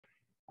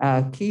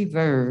Our key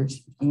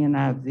verse,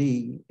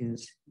 NIV,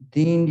 is,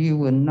 "Then you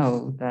will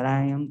know that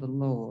I am the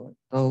Lord.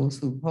 Those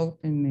who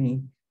hope in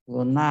me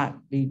will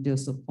not be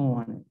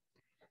disappointed."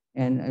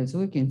 And as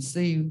we can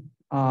see,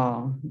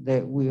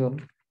 that we're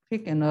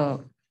picking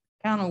up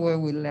kind of where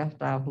we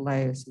left off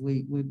last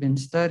week. We've been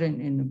studying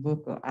in the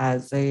book of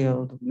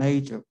Isaiah, the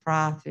major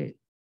prophet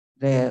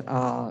that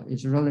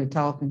is really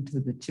talking to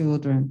the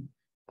children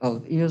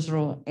of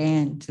Israel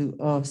and to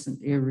us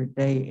every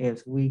day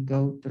as we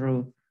go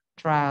through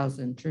trials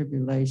and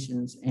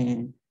tribulations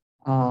and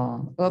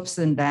ups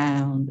and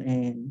downs.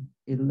 And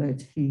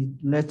he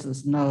lets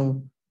us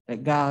know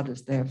that God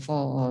is there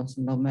for us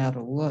no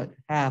matter what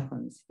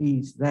happens,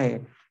 he's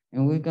there.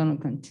 And we're going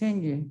to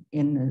continue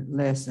in the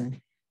lesson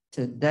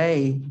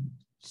today,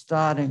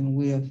 starting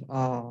with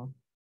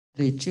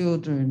the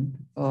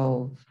children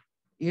of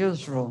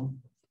Israel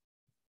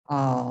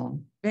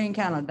being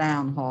kind of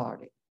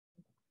downhearted.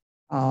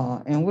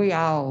 And we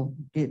all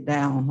get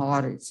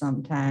downhearted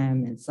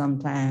sometime, and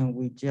sometimes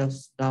we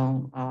just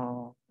don't.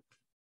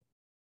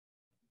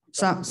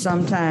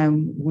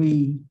 Sometimes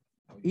we,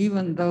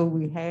 even though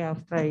we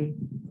have faith,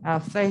 our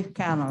faith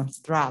kind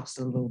of drops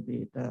a little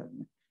bit,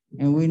 doesn't it?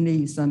 And we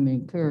need some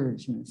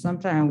encouragement.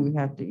 Sometimes we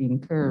have to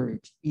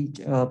encourage each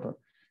other.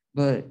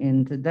 But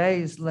in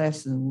today's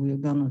lesson, we're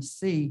going to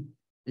see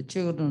the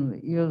children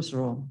of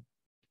Israel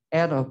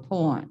at a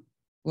point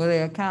where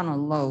they're kind of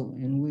low,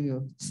 and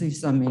we'll see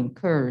some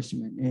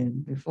encouragement.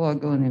 And before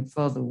going any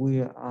further,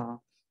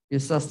 we'll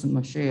get Sister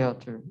Michelle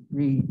to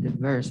read the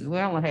verses. We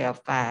only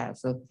have 5,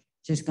 so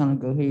she's going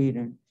to go ahead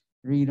and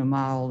read them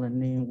all, and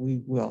then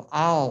we will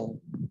all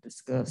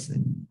discuss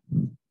it.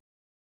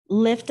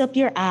 Lift up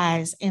your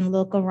eyes and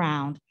look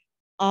around.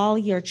 All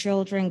your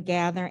children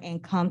gather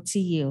and come to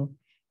you.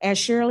 As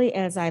surely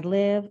as I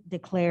live,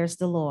 declares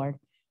the Lord,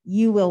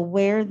 you will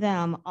wear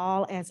them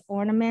all as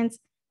ornaments.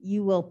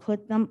 You will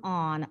put them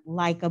on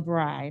like a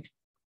bride.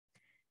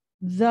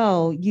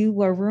 Though you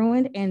were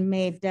ruined and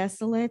made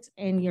desolate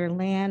and your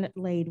land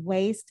laid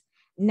waste,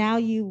 now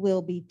you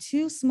will be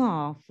too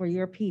small for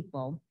your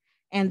people,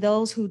 and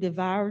those who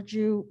devoured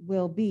you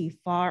will be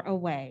far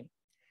away.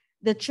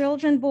 The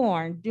children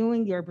born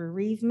during your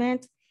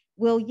bereavement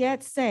will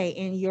yet say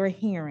in your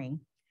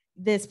hearing,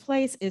 this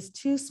place is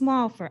too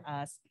small for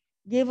us.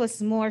 Give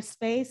us more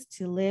space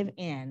to live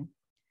in.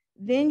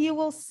 Then you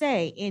will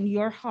say in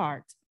your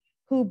heart,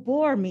 who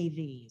bore me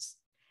these?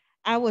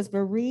 I was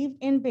bereaved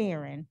and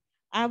barren.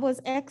 I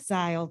was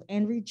exiled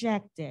and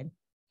rejected.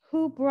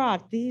 Who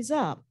brought these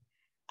up?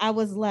 I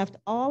was left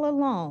all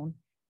alone,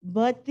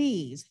 but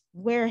these,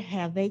 where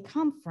have they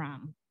come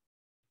from?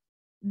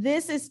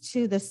 This is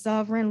to the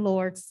sovereign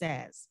Lord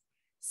says,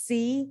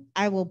 see,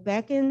 I will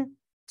beckon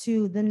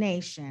to the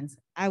nations.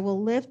 I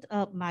will lift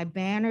up my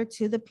banner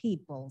to the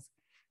peoples.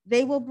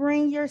 They will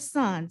bring your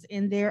sons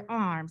in their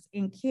arms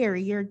and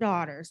carry your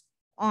daughters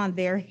on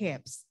their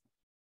hips.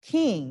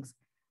 Kings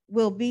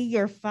will be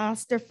your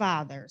foster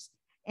fathers,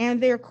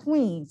 and their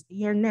queens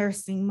your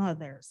nursing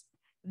mothers.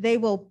 They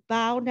will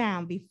bow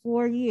down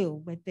before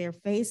you with their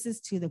faces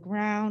to the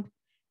ground.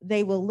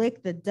 They will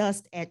lick the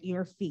dust at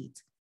your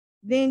feet.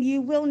 Then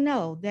you will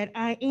know that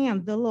I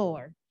am the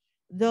Lord.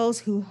 Those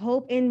who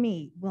hope in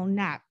me will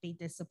not be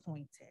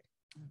disappointed.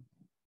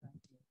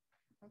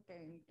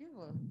 Okay, give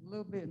a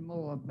little bit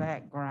more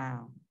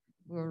background.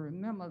 We'll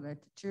remember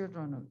that the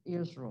children of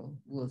Israel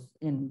was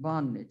in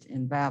bondage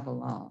in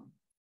Babylon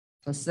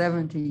for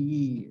 70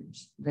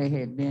 years. They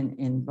had been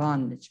in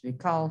bondage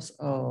because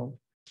of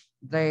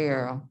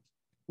their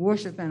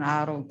worshiping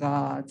idol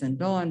gods and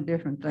doing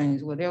different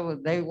things, whatever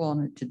they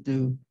wanted to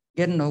do,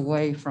 getting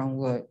away from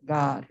what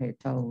God had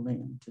told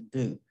them to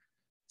do.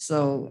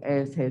 So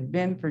as had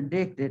been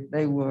predicted,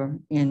 they were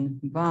in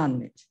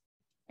bondage.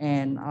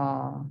 And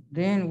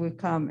then we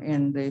come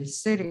and the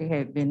city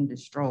had been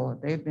destroyed.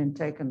 They've been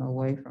taken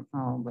away from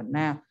home. But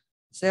now,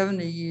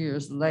 70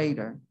 years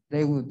later,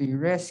 they would be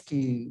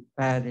rescued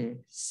by the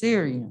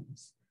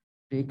Syrians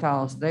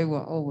because they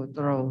will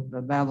overthrow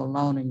the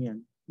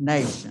Babylonian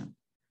nation.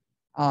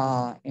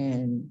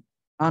 And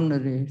under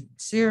the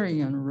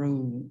Syrian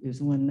rule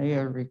is when they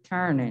are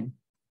returning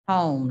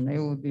home, they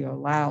will be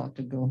allowed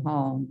to go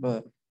home.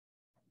 But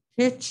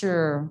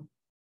picture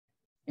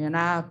in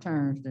our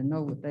terms to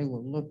know what they were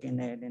looking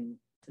at in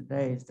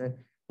today's day.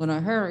 When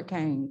a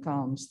hurricane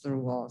comes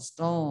through or a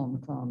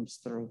storm comes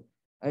through,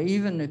 or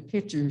even the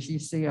pictures you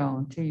see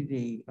on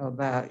TV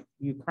about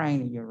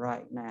Ukraine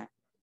right now,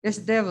 it's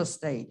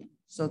devastating.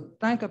 So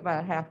think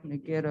about having to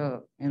get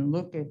up and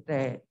look at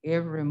that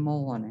every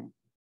morning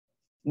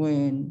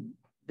when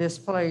this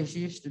place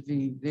used to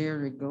be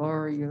very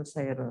glorious,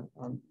 had a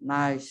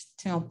nice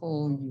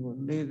temple, you were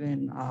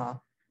living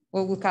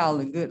what we call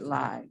a good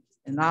life.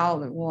 And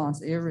all at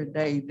once, every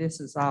day, this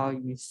is all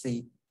you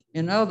see.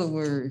 In other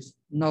words,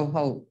 no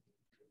hope.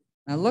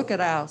 Now look at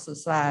our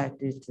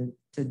society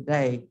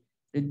today,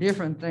 the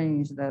different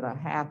things that are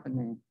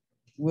happening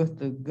with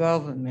the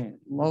government,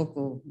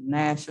 local,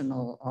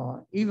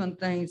 national, even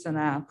things in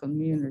our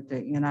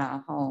community, in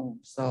our homes.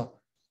 So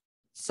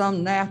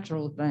some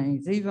natural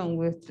things, even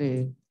with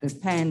the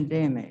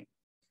pandemic,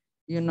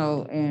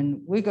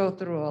 and we go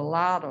through a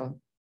lot of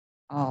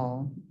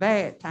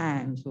bad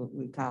times, what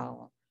we call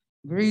them,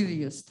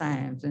 grievous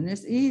times. And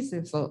it's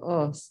easy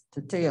for us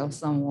to tell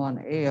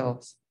someone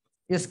else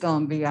it's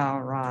going to be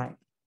all right,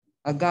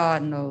 or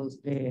God knows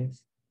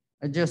best,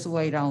 or just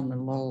wait on the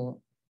Lord.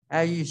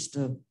 I used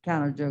to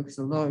kind of joke,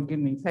 the Lord, give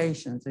me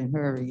patience and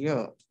hurry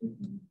up.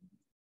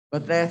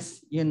 But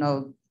that's,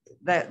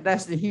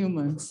 that's the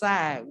human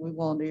side. We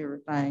want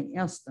everything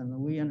instant.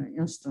 We in an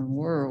instant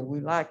world. We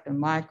like the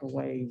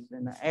microwaves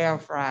and the air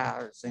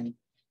fryers,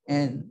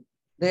 and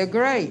they're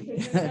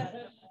great.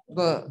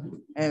 But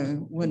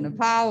and when the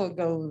power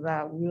goes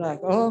out, we're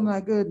like, oh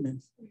my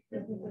goodness.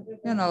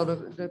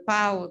 The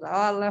power,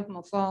 I left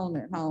my phone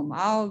at home.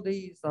 All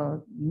these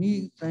are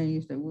new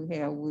things that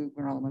we've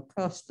grown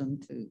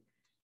accustomed to.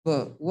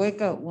 But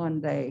wake up one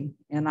day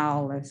and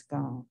all that's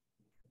gone.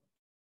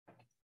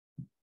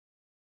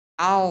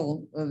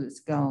 All of it's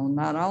gone.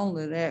 Not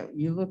only that,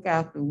 you look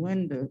out the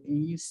window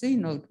and you see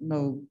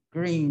no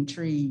green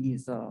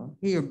trees or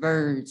hear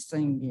birds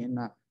singing.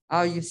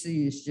 All you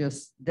see is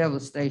just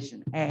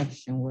devastation,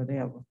 ash, and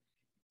whatever.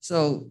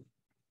 So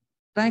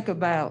think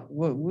about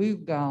what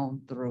we've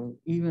gone through.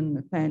 Even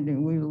the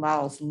pandemic, we've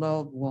lost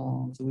loved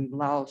ones, we've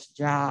lost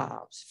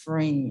jobs,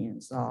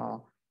 friends,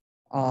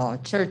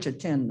 church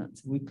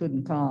attendance. We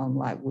couldn't come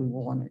like we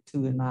wanted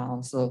to and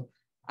all. So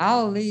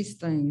all these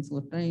things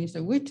were things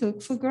that we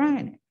took for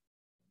granted,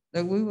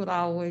 that we would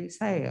always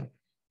have.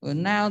 But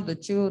now the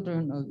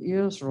children of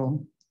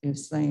Israel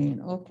is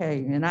saying, okay,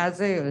 and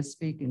Isaiah is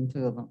speaking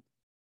to them,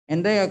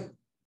 and they're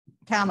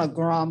kind of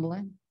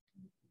grumbling,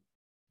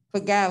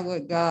 forgot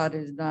what God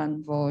has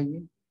done for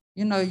you.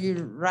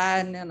 You're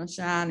riding in a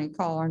shiny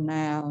car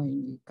now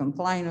and you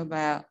complain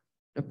about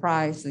the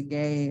price of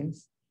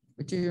gas.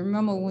 But you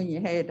remember when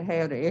you had to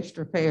have the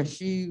extra pair of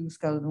shoes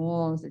because the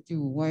ones that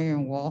you were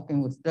wearing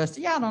walking was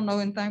dusty. Y'all don't know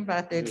anything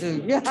about that, do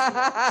you?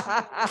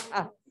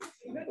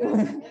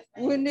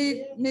 We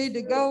need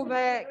to go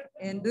back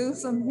and do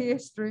some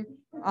history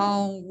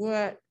on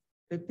what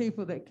the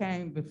people that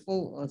came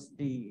before us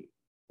did,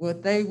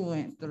 what they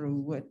went through,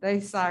 what they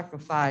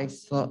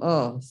sacrificed for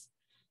us.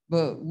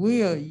 But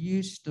we are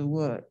used to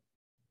what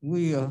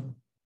we are,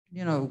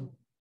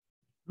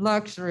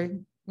 luxury.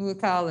 We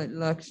call it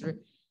luxury.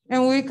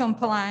 And we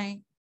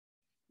complain.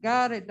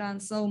 God had done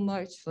so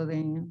much for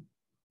them.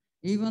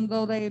 Even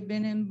though they had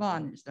been in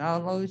bondage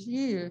all those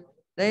years,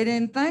 they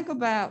didn't think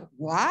about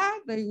why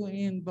they were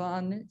in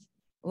bondage.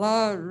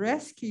 Lord,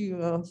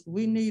 rescue us.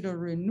 We need a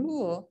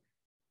renewal.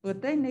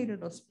 But they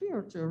needed a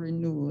spiritual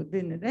renewal,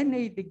 didn't they? They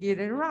need to get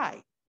it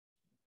right.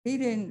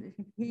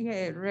 He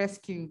had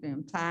rescued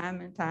them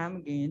time and time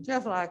again,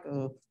 just like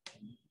us.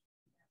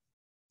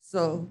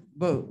 So,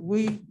 but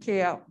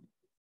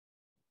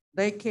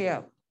they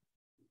kept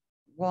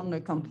wanting to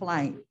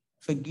complain,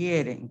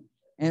 forgetting.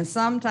 And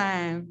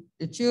sometimes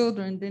the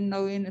children didn't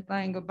know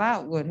anything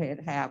about what had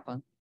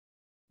happened.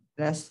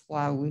 That's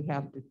why we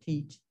have to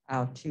teach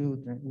our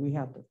children. We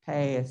have to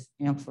pass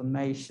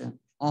information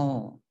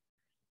on.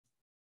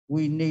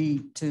 We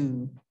need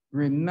to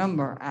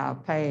remember our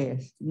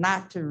past,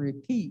 not to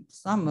repeat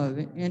some of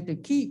it, and to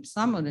keep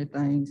some of the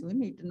things. We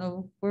need to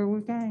know where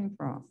we came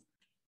from.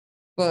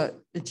 But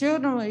the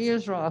children of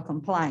Israel are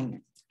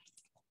complaining.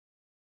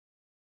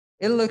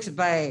 It looks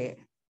bad.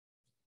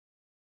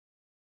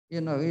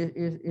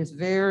 It's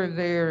very,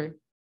 very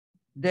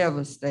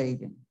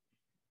devastating.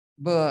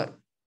 But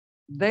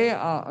they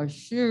are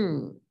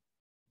assured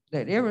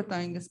that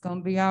everything is going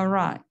to be all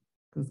right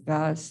because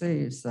God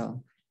says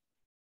so.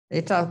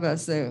 They talk about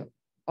saying,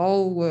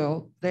 oh,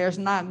 well, there's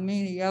not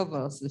many of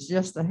us. It's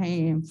just a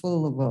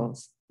handful of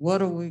us.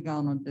 What are we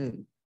going to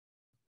do?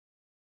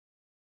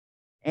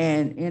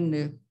 And in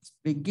the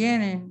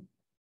beginning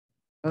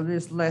of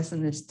this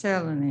lesson, it's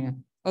telling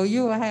them, oh,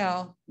 you will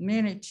have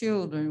many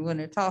children when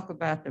they talk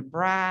about the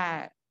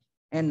bride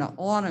and the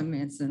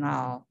ornaments and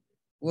all.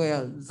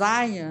 Well,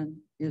 Zion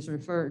is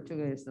referred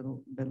to as the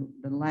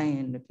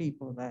land, the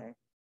people there.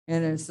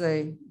 And it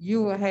say,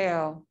 you will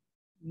have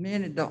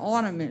many, the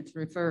ornaments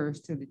refers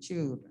to the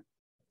children.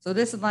 So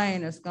this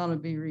land is going to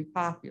be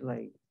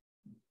repopulated.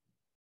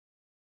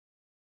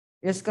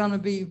 It's going to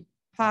be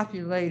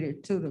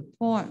populated to the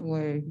point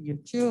where your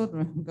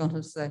children are going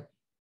to say,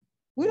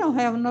 we don't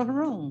have enough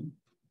room.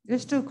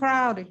 It's too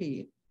crowded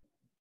here.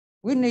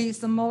 We need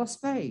some more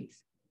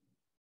space.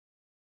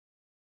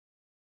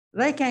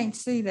 They can't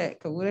see that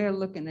because they're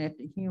looking at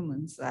the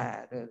human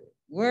side of it.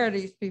 Where are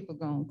these people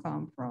going to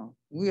come from?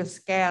 We're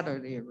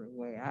scattered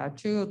everywhere. Our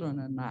children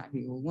are not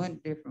here. We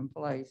went different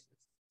places.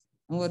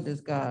 And what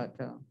does God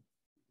tell them?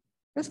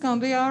 It's going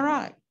to be all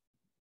right.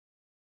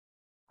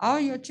 All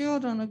your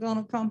children are going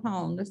to come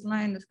home. This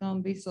land is going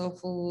to be so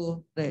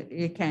full that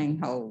it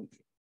can't hold you.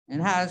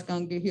 And how it's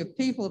going to get here,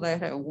 people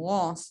that have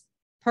once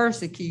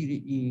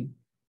persecuted you,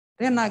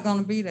 they're not going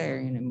to be there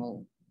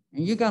anymore.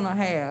 And you're going to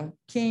have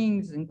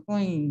kings and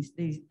queens,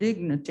 these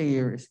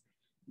dignitaries,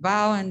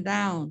 bowing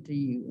down to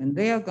you, and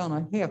they're going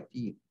to help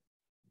you.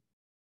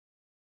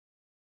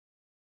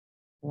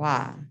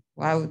 Why?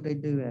 Why would they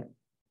do that?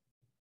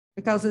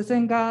 Because it's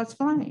in God's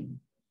plan.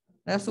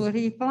 That's what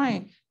he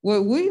planned.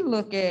 What we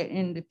look at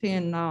and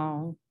depend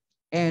on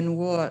and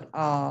what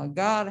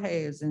God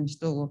has in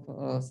store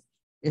for us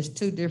is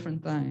two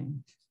different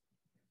things.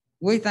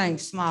 We think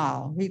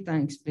small, he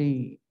thinks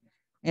big.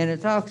 And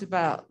it talks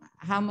about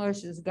how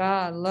much does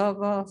God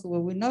love us?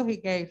 Well, we know he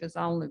gave his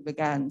only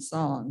begotten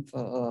son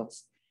for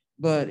us,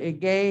 but it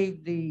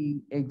gave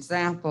the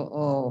example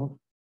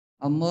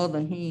of a mother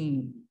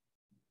hen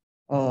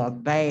or a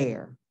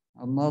bear,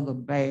 a mother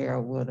bear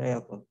or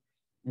whatever,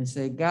 and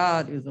said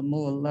God is a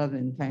more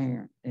loving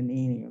parent than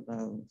any of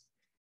those.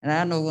 And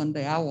I know one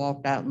day I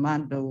walked out my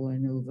door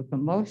and there was a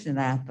commotion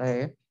out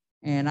there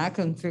and I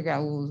couldn't figure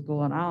out what was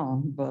going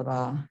on, but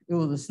it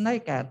was a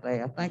snake out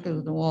there. I think it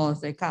was the ones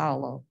they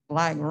call a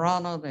black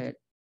runner that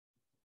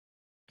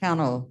kind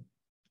of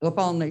up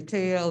on their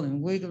tail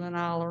and wiggling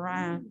all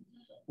around.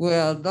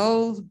 Well,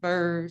 those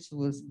birds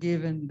was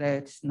giving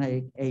that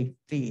snake a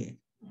fit.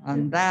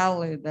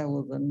 Undoubtedly, there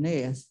was a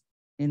nest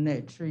in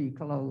that tree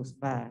close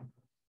by.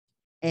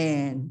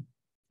 And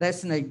that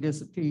snake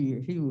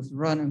disappeared. He was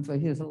running for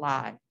his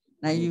life.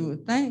 Now, you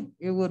would think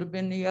it would have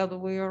been the other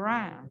way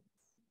around.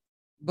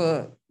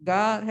 But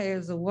God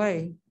has a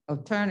way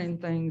of turning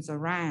things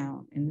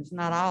around, and it's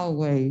not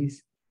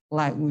always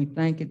like we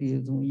think it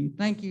is. When you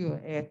think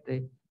you're at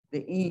the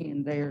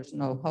end, there's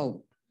no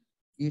hope.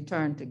 You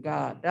turn to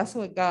God. That's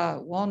what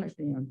God wanted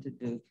them to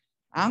do.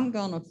 I'm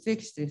going to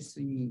fix this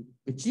for you,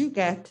 but you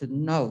got to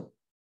know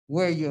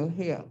where your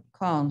help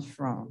comes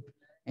from,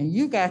 and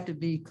you got to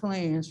be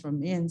cleansed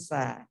from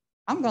inside.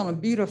 I'm going to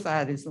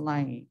beautify this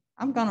land.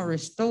 I'm going to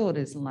restore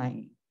this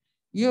land.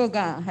 You're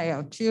going to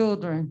have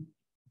children.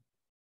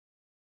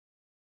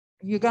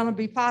 You're going to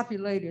be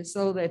populated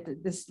so that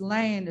this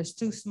land is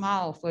too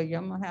small for you.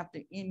 I'm going to have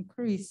to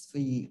increase for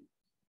you.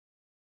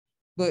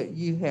 But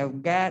you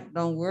have got,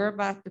 don't worry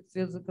about the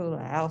physical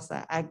or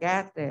outside. I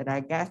got that.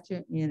 I got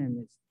your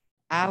enemies.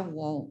 I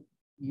want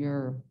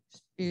your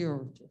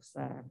spiritual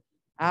side.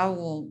 I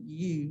want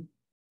you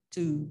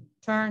to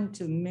turn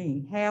to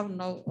me. Have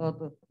no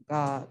other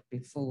God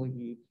before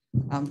you.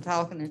 I'm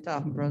talking,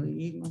 Brother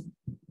Egan.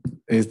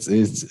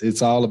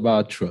 It's all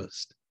about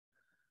trust.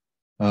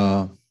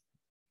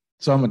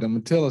 So I'm gonna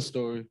tell a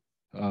story.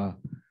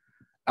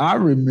 I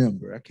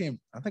remember, I think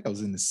I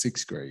was in the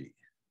 6th grade.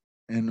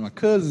 And my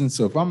cousin,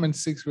 so if I'm in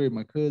 6th grade,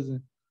 my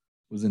cousin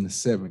was in the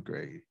 7th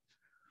grade.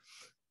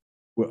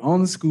 We're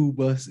on the school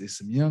bus, there's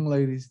some young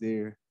ladies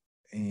there,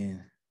 and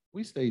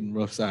we stayed in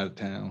rough side of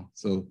town.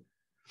 So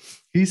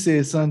he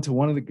said something to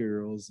one of the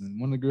girls,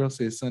 and one of the girls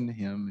said something to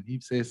him, and he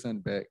said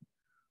something back.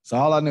 So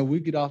all I know,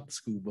 we get off the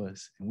school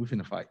bus and we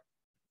finna fight.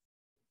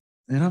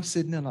 And I'm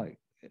sitting there like,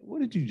 what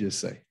did you just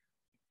say?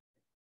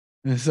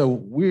 And so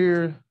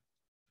we're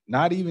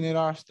not even at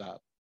our stop,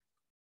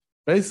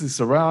 basically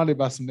surrounded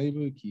by some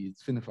neighborhood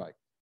kids finna fight.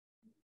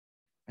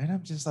 And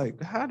I'm just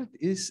like, how did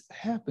this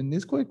happen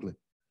this quickly?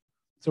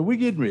 So we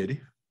get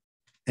ready.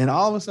 And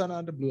all of a sudden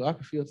out of the blue, I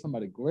could feel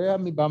somebody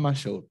grab me by my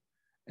shoulder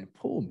and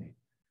pull me.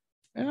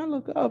 And I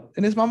look up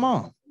and it's my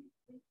mom.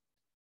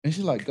 And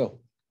she's like, go.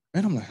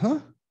 And I'm like, huh?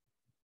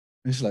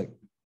 And she's like,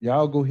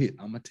 y'all go ahead.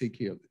 I'm going to take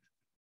care of it.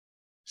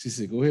 She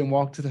said, go ahead and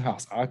walk to the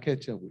house. I'll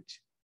catch up with you.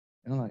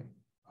 And I'm like,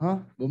 huh?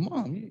 But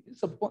mom,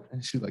 it's a boy.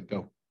 And she's like,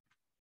 go.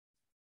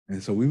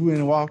 And so we went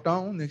and walked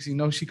on. Next thing you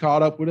know, she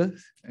caught up with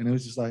us. And it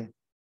was just like,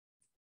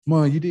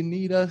 Mom, you didn't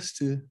need us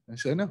to. I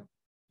said, no,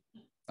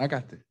 I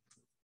got this.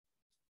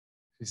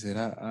 She said,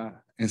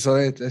 And so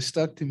that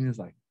stuck to me. It's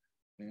like,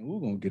 man, we're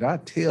going to get our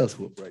tails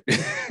whooped right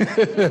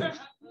there.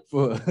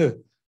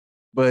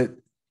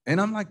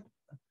 And I'm like,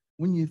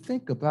 when you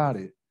think about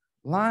it,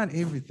 line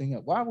everything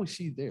up. Why was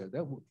she there?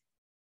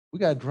 We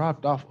got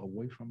dropped off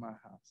away from our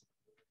house.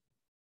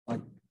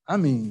 Like, I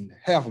mean,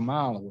 half a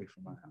mile away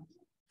from my house.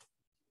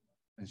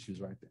 And she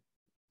was right there.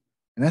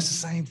 And that's the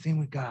same thing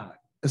with God.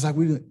 It's like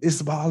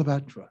it's all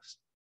about trust.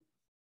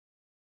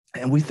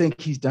 And we think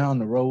he's down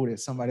the road at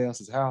somebody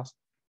else's house.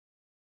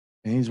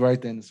 And he's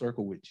right there in the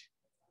circle with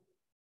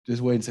you.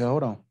 Just wait and say,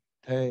 hold on.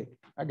 Tag,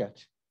 I got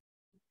you.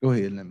 Go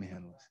ahead and let me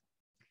handle this.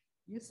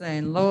 You're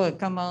saying, Lord,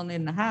 come on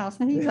in the house.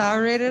 And he's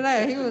already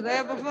there. He was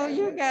there before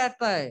you got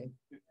there.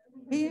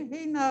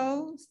 He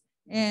knows.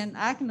 And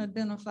I can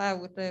identify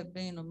with that,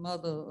 being a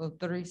mother of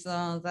 3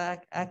 sons. I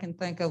can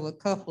think of a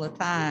couple of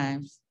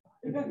times.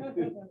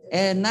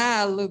 And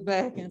now I look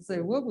back and say,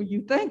 what were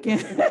you thinking?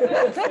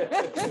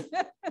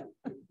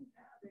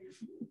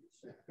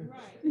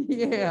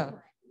 Yeah.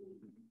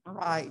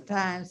 Right.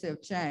 Times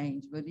have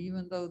changed. But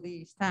even though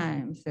these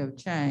times have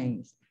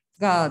changed,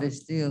 God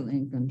is still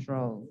in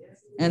control.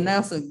 And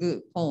that's a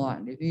good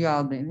point. If you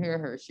all didn't hear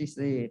her, she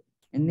said,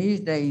 in these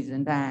days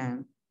and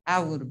times, I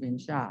would have been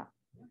shocked.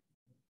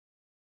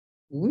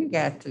 We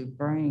got to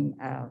bring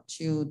our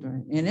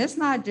children, and it's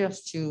not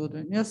just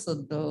children, it's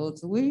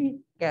adults. We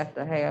got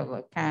to have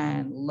a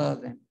kind,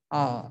 loving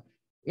heart.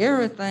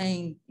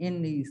 Everything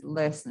in these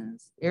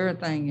lessons,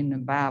 everything in the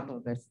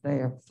Bible that's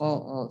there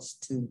for us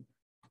to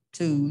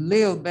to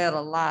live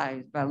better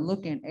lives by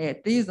looking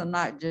at, these are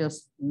not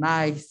just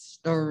nice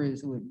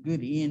stories with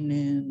good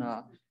ending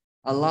or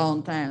a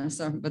long time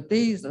sermon, but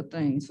these are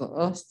things for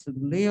us to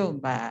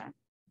live by,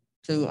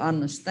 to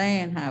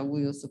understand how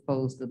we're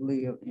supposed to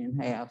live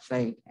and have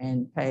faith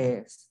and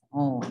pass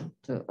on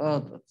to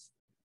others.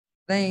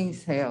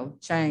 Things have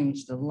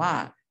changed a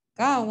lot.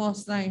 God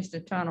wants things to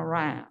turn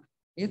around.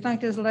 You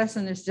think this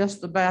lesson is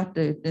just about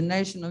the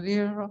nation of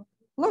Israel?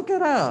 Look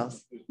at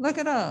us. Look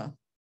at us.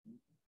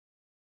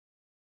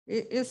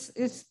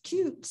 It's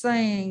cute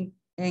saying,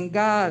 and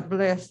God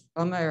bless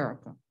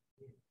America.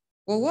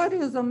 Well, what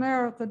is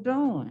America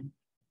doing?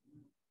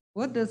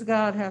 What does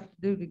God have to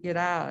do to get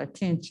our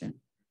attention?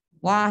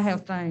 Why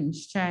have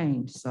things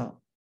changed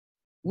so?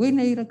 We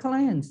need a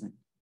cleansing.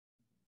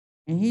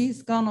 And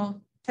he's going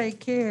to take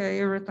care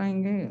of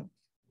everything else.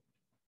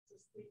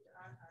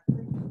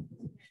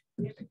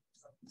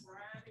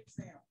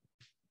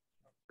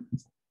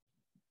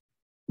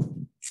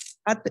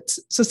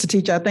 Sister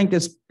Teacher, I think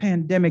this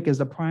pandemic is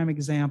a prime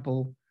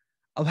example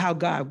of how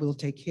God will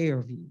take care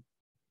of you.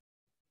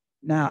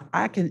 Now,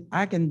 I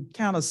can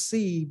kind of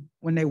see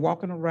when they're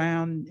walking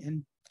around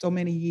in so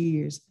many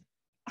years,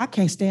 I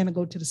can't stand to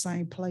go to the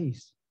same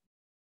place.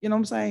 You know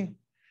what I'm saying?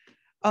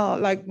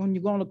 Like when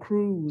you go on a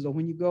cruise or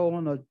when you go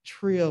on a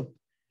trip,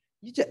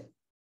 you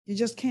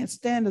just can't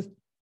stand it.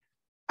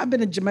 I've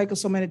been in Jamaica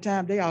so many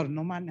times, they ought to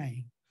know my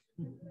name.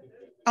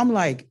 I'm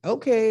like,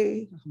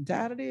 okay, I'm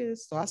tired of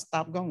this, so I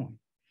stopped going.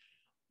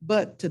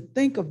 But to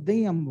think of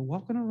them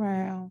walking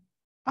around,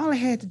 all they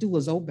had to do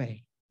was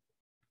obey.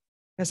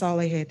 That's all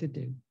they had to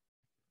do.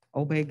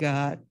 Obey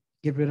God,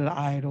 get rid of the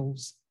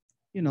idols,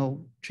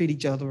 treat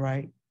each other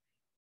right.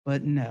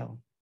 But no.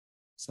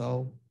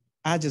 So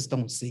I just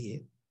don't see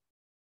it.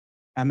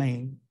 I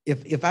mean,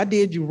 if I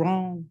did you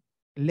wrong,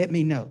 let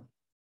me know.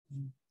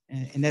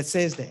 And that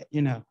says that,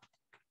 and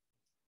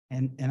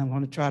I'm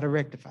going to try to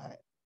rectify it.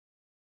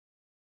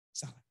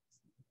 So.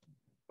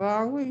 Well,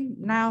 are we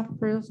now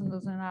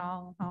prisoners in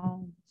our own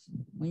homes?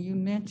 When you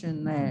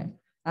mention that,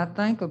 I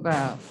think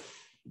about,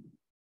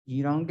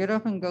 you don't get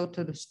up and go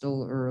to the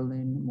store early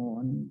in the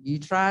morning. You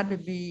try to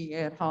be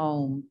at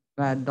home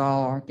by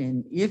dark.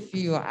 And if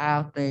you're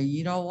out there,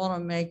 you don't want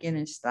to make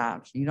any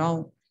stops.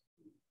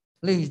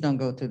 Please don't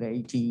go to the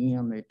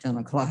ATM at 10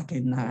 o'clock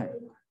at night.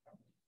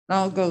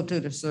 Don't go to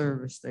the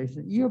service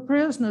station. You're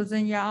prisoners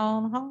in your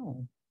own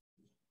home.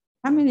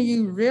 How many of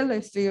you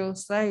really feel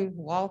safe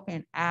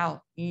walking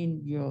out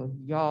in your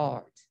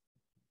yard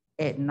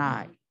at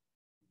night?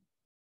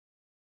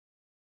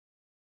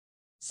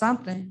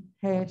 Something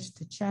has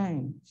to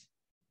change.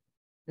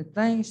 The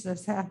things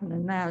that's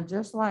happening now,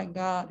 just like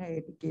God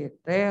had to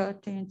get their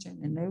attention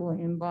and they were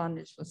in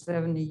bondage for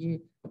 70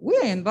 years,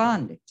 we're in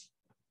bondage.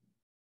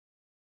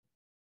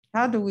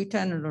 How do we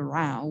turn it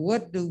around?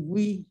 What do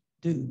we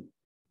do?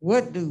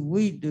 What do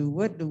we do?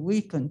 What do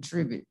we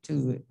contribute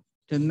to it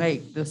to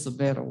make this a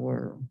better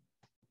world?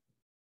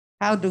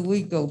 How do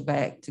we go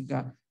back to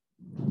God?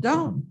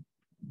 Don't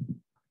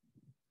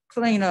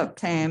clean up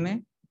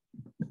Tammy,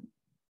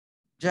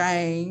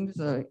 James,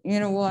 or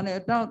anyone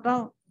else.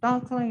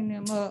 Don't clean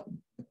them up.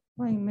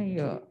 Clean me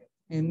up.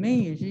 And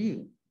me is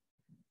you.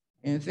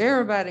 And if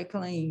everybody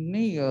clean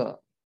me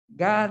up,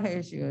 God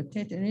has your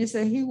attention. He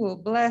said he will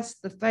bless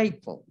the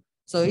faithful.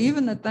 So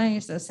even the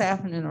things that's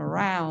happening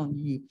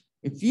around you,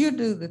 if you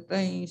do the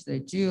things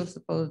that you're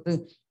supposed to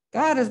do,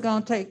 God is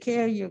going to take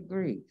care of your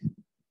grief.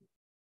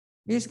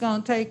 He's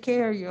going to take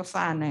care of your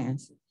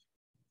finances.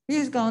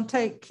 He's going to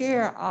take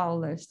care of all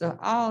that stuff.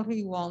 All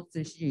he wants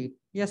is you.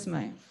 Yes,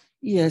 ma'am.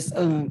 Yes,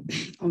 on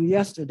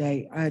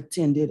yesterday, I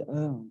attended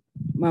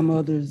my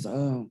mother's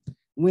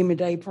Women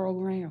Day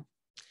program,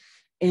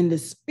 and the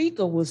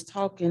speaker was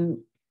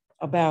talking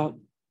about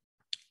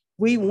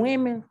we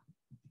women,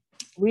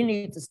 we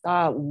need to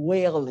start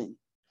wailing.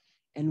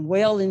 And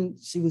wailing,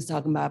 she was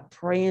talking about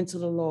praying to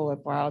the Lord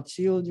for our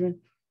children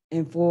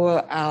and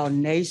for our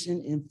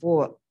nation and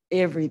for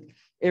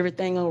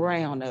everything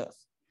around us.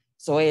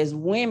 So as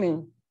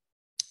women,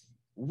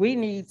 we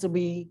need to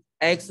be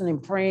asking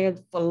and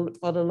praying for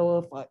the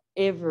Lord for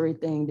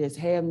everything that's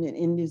happening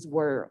in this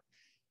world.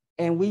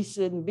 And we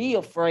shouldn't be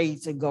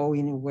afraid to go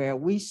anywhere.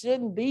 We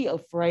shouldn't be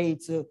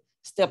afraid to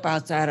step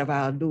outside of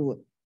our door.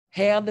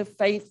 Have the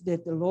faith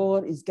that the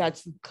Lord has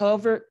got you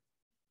covered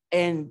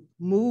and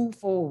move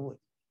forward.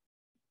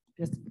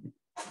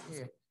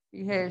 Yeah,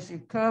 he has you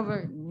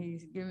covered and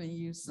he's giving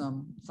you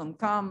some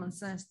common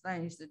sense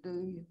things to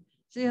do.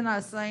 She's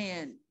not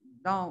saying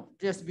don't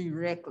just be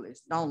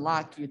reckless. Don't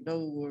lock your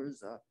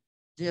doors or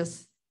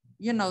just,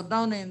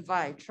 don't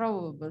invite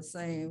trouble, but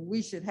saying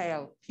we should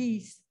have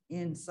peace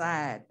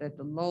inside that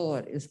the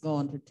Lord is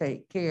going to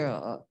take care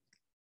of.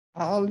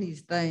 All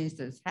these things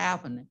that's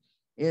happening,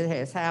 it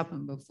has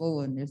happened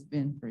before and it's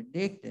been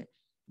predicted,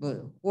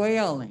 but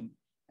wailing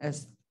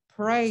as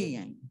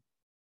praying,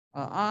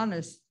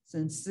 honest,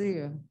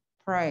 sincere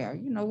prayer.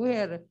 We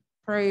had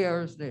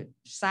prayers that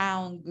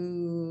sound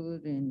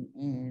good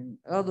and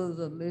others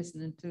are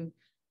listening to,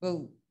 but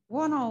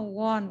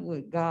one-on-one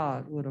with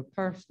God, with a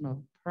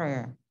personal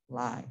prayer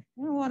life.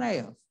 Anyone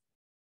else?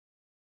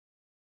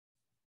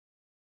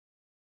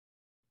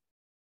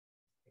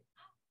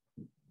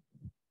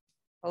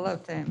 Hold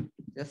up, Tammy,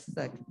 just a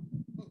second.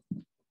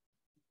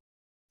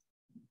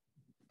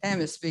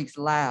 Tammy speaks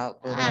loud,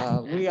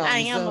 but we on I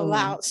am Zoom. a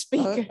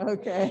loudspeaker.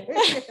 Okay.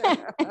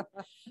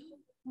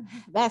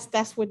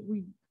 That's what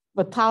we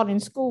were taught in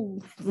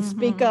school, to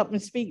speak up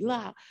and speak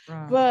loud.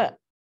 Right. But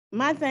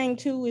my thing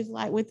too is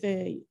like with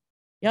the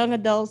young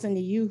adults and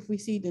the youth, we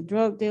see the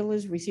drug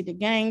dealers, we see the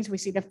gangs, we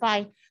see the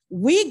fight.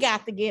 We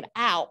got to get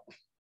out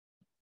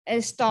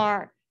and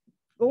start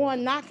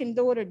going knocking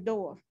door to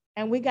door.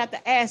 And we got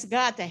to ask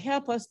God to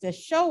help us, to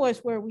show us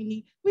where we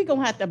need. We're going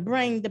to have to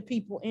bring the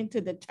people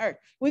into the church.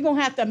 We're going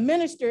to have to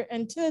minister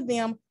unto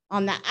them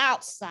on the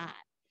outside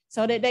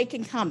so that they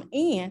can come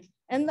in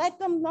and let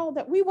them know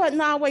that we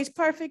wasn't always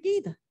perfect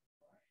either.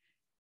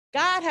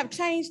 God have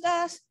changed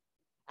us.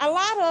 A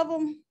lot of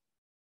them,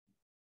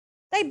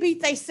 they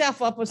beat themselves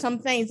up with some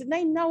things and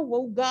they know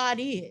who God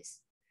is,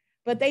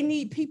 but they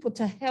need people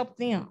to help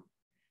them.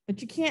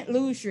 But you can't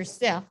lose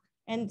yourself.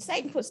 And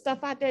Satan put stuff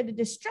out there to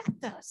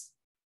distract us.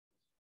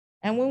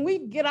 And when we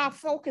get our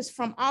focus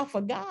from off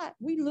of God,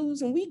 we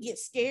lose and we get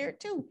scared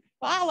too.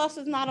 But all of us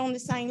is not on the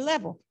same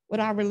level with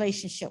our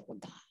relationship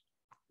with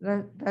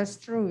God. That's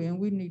true. And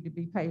we need to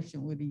be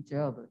patient with each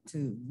other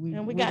too. We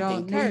got to don't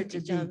encourage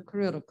need each to be other.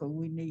 critical.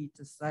 We need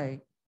to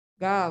say,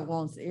 God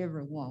wants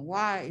everyone.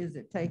 Why is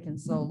it taking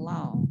so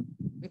long?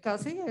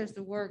 Because he has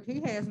to work. He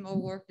has more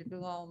work to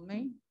do on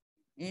me.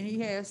 And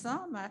he has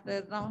some out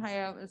there that don't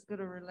have as good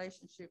a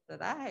relationship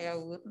that I have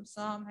with them.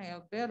 Some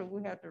have better.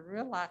 We have to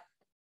realize,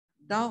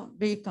 don't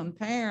be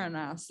comparing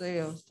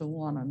ourselves to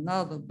one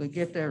another, but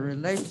get that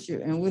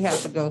relationship. And we have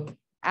to go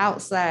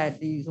outside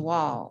these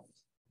walls.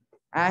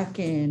 I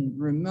can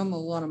remember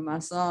one of my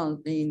sons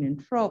being in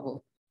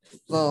trouble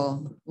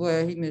for,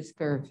 well, he missed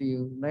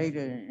curfew later.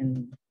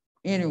 And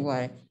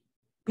anyway,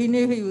 he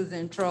knew he was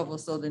in trouble.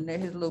 So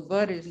his little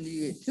buddies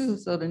knew it too.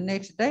 So the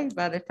next day,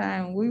 by the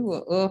time we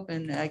were up,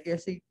 and I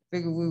guess he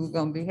figured we were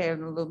going to be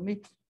having a little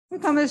meeting, we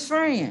become his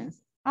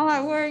friends. I'm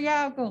like, where are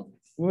y'all going?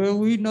 Well,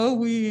 we know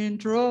we in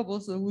trouble,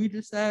 so we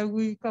decided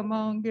we come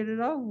on and get it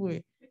over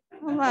with.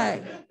 I'm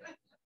like,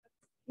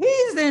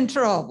 he's in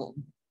trouble.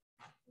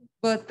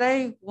 But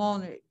they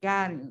wanted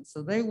guidance,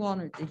 so they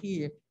wanted to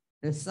hear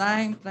the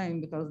same thing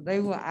because they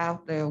were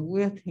out there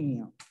with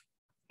him.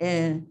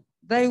 And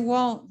they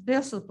want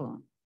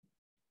discipline.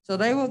 So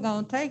they were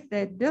going to take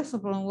that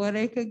discipline where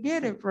they could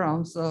get it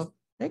from. So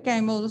they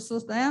came over to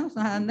Sister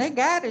Anderson and they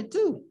got it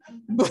too.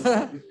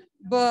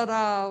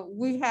 But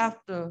we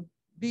have to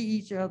be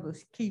each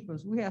other's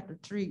keepers. We have to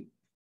treat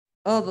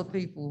other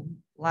people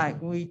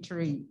like we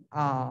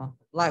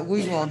like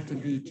we want to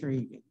be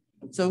treated.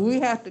 So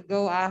we have to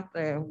go out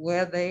there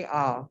where they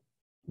are.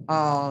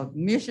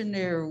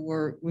 Missionary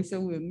work, we said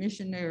we're a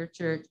missionary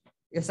church.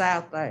 It's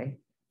out there.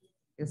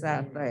 It's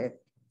out there.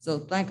 So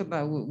think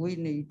about what we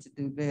need to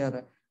do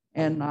better.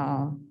 And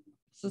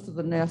Sister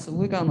Vanessa,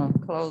 we're gonna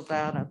close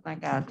out. I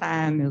think our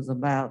time is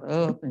about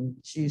up and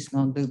she's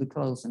gonna do the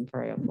closing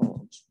prayer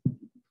for us.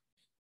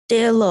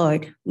 Dear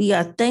Lord, we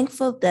are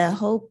thankful that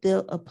hope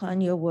built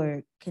upon your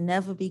word can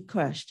never be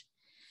crushed.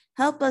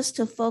 Help us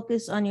to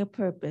focus on your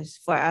purpose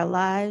for our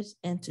lives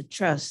and to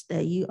trust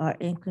that you are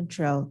in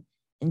control.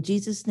 In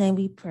Jesus' name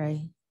we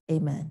pray.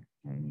 Amen.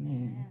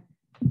 Amen.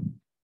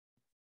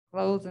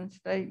 Closing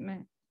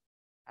statement.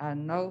 I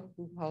know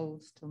who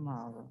holds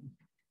tomorrow.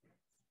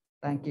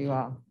 Thank you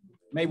all.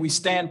 May we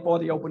stand for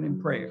the opening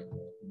prayer.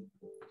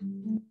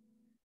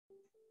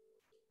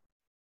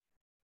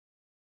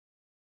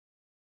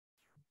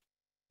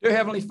 Dear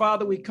Heavenly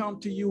Father, we come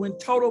to you in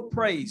total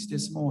praise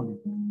this morning.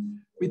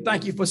 We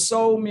thank you for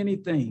so many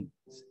things.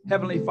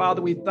 Heavenly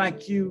Father, we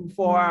thank you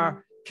for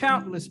our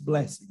countless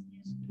blessings.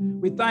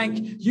 We thank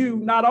you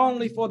not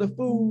only for the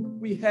food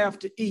we have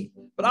to eat,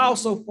 but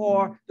also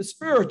for the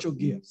spiritual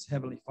gifts,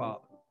 Heavenly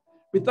Father.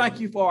 We thank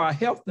you for our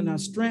health and our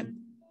strength,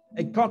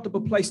 a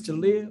comfortable place to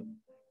live,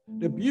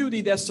 the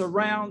beauty that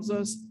surrounds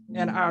us,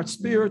 and our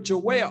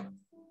spiritual wealth.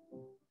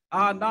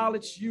 I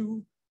acknowledge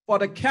you for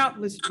the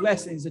countless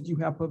blessings that you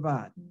have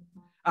provided.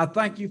 I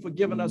thank you for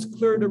giving us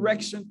clear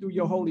direction through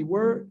your holy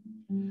word.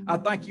 I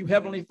thank you,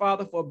 Heavenly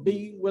Father, for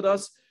being with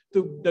us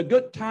through the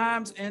good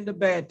times and the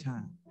bad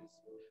times.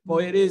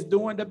 For it is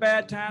during the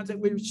bad times that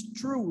we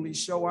truly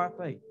show our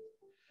faith.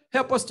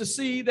 Help us to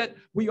see that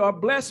we are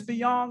blessed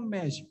beyond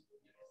measure.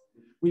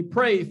 We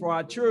pray for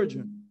our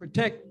children,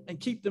 protect and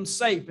keep them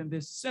safe in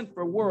this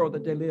sinful world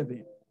that they live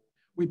in.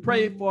 We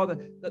pray for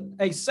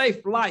a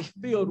safe life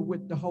filled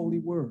with the holy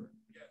word.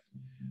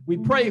 We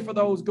pray for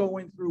those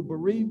going through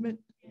bereavement.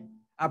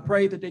 I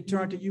pray that they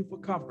turn to you for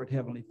comfort,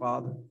 Heavenly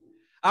Father.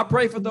 I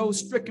pray for those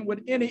stricken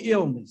with any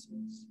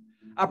illnesses.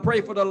 I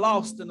pray for the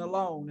lost and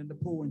alone and the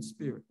poor in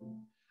spirit.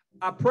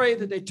 I pray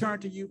that they turn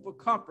to you for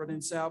comfort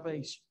and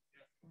salvation.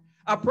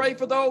 I pray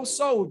for those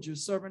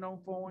soldiers serving on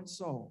foreign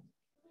soil.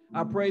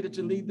 I pray that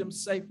you lead them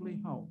safely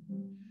home.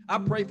 I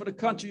pray for the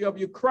country of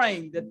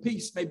Ukraine that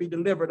peace may be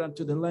delivered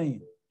unto the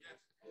land.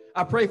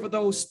 I pray for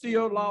those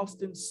still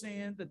lost in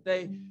sin that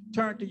they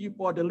turn to you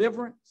for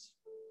deliverance.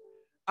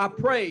 I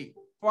pray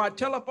for our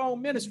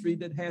telephone ministry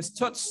that has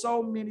touched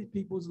so many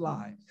people's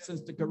lives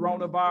since the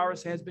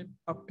coronavirus has been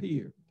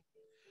appeared.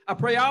 I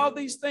pray all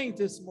these things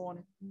this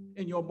morning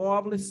in your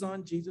marvelous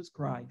Son, Jesus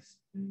Christ.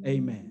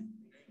 Amen.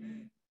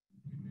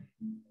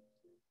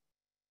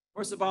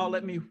 First of all,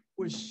 let me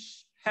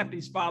wish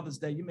happy Father's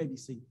Day. You may be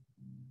seated.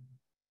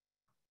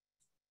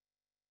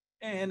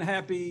 And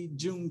happy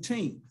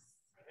Juneteenth.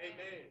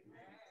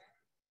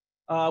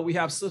 Amen. We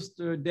have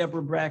Sister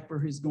Deborah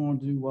Bradford who's going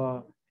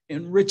to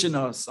enriching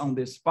us on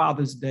this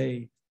Father's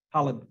Day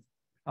holiday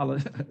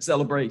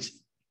celebration.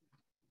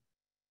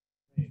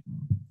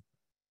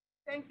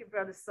 Thank you,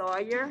 Brother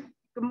Sawyer.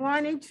 Good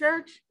morning,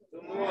 church.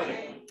 Good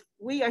morning.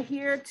 We are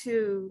here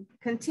to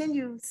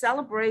continue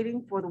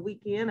celebrating for the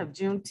weekend of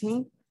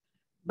Juneteenth.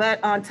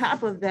 But on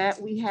top of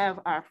that, we have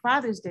our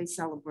Father's Day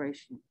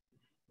celebration.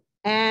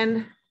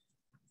 And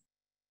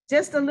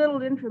just a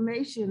little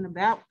information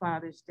about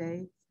Father's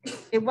Day.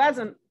 It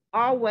wasn't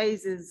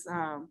always as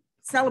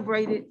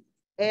celebrated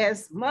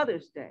as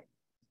Mother's Day.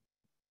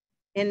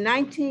 In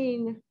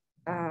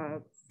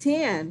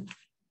 1910,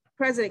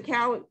 President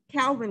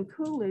Calvin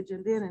Coolidge,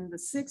 and then in the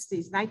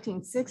 60s,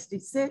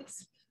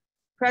 1966,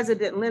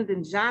 President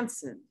Lyndon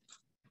Johnson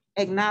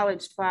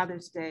acknowledged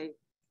Father's Day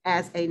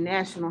as a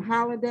national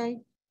holiday.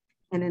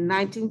 And in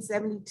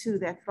 1972,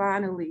 that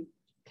finally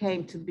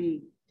came to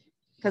be,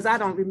 because I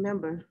don't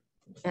remember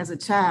as a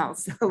child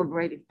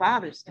celebrating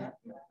Father's Day.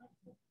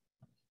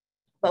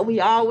 But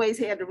we always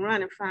had to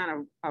run and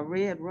find a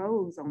red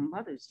rose on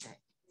Mother's Day.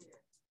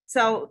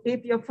 So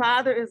if your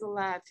father is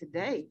alive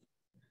today,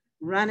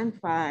 run and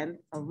find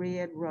a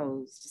red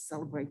rose to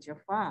celebrate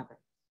your father.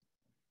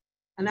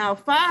 And our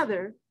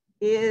father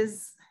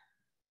is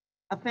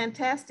a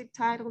fantastic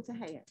title to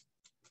have.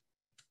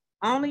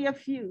 Only a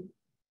few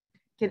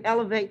can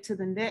elevate to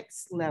the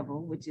next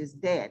level, which is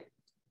daddy.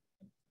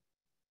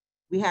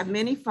 We have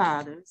many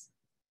fathers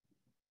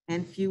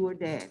and fewer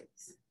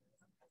daddies.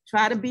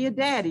 Try to be a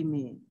daddy,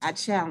 man. I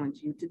challenge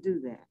you to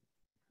do that.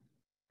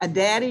 A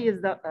daddy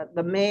is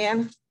the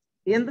man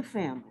in the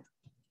family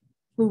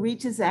who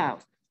reaches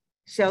out,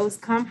 shows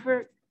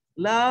comfort,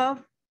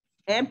 love,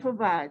 and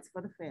provides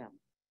for the family.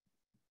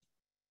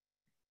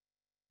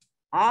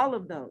 All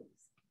of those,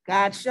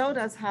 God showed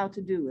us how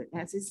to do it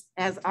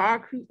as our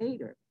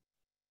creator.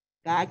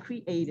 God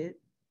created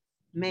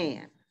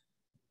man.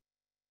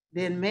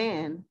 Then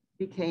man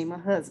became a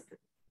husband,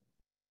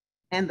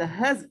 and the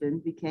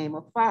husband became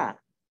a father.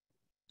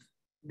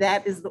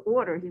 That is the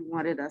order he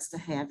wanted us to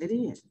have it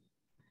in.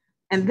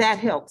 And that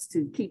helps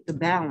to keep the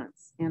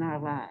balance in our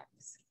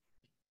lives.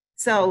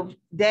 So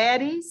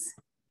daddies,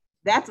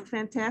 that's a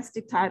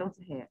fantastic title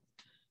to have.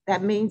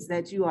 That means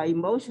that you are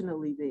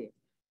emotionally there.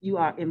 You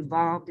are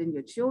involved in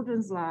your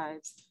children's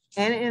lives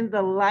and in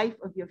the life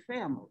of your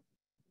family.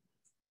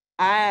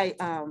 I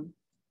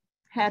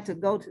had to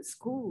go to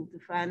school to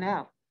find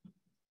out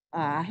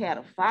I had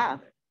a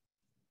father.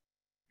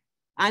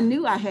 I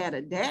knew I had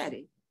a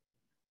daddy,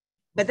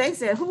 but they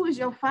said, "Who is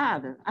your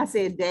father?" I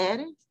said,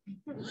 "Daddy."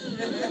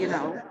 You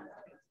know,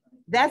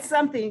 that's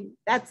something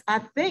I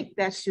think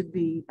that should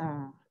be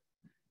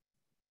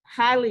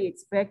highly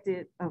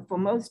expected for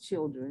most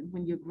children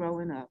when you're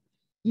growing up.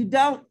 You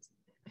don't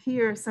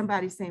hear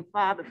somebody saying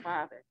father,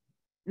 father.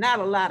 Not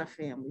a lot of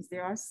families,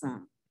 there are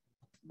some.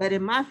 But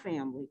in my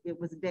family, it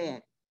was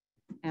daddy.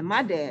 And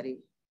my daddy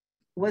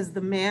was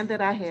the man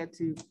that I had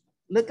to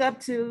look up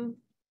to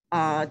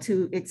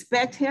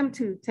expect him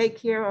to take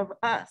care of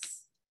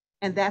us.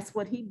 And that's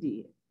what he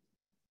did.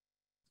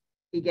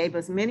 He gave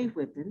us many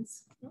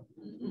whippings.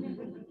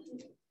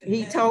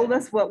 He told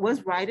us what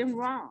was right and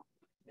wrong.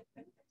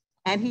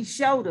 And he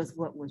showed us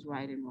what was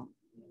right and wrong.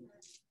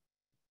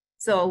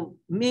 So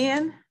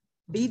men,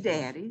 be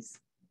daddies,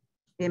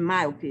 in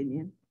my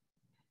opinion.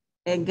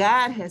 And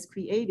God has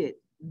created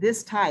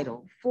this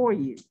title for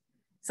you.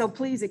 So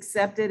please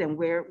accept it and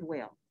wear it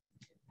well.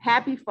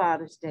 Happy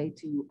Father's Day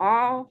to you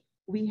all.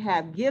 We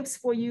have gifts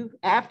for you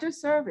after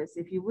service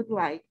if you would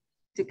like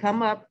to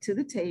come up to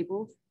the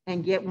table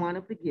and get one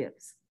of the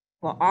gifts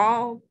for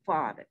all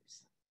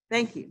fathers.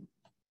 Thank you.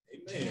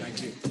 Amen.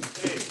 Thank you.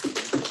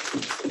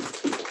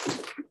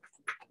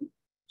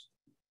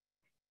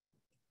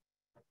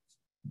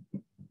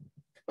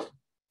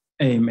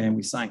 Amen.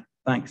 We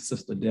thank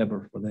Sister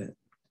Deborah for that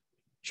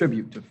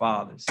tribute to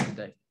fathers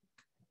today.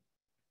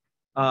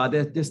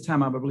 This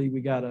time, I believe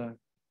we got a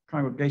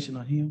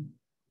congregational hymn.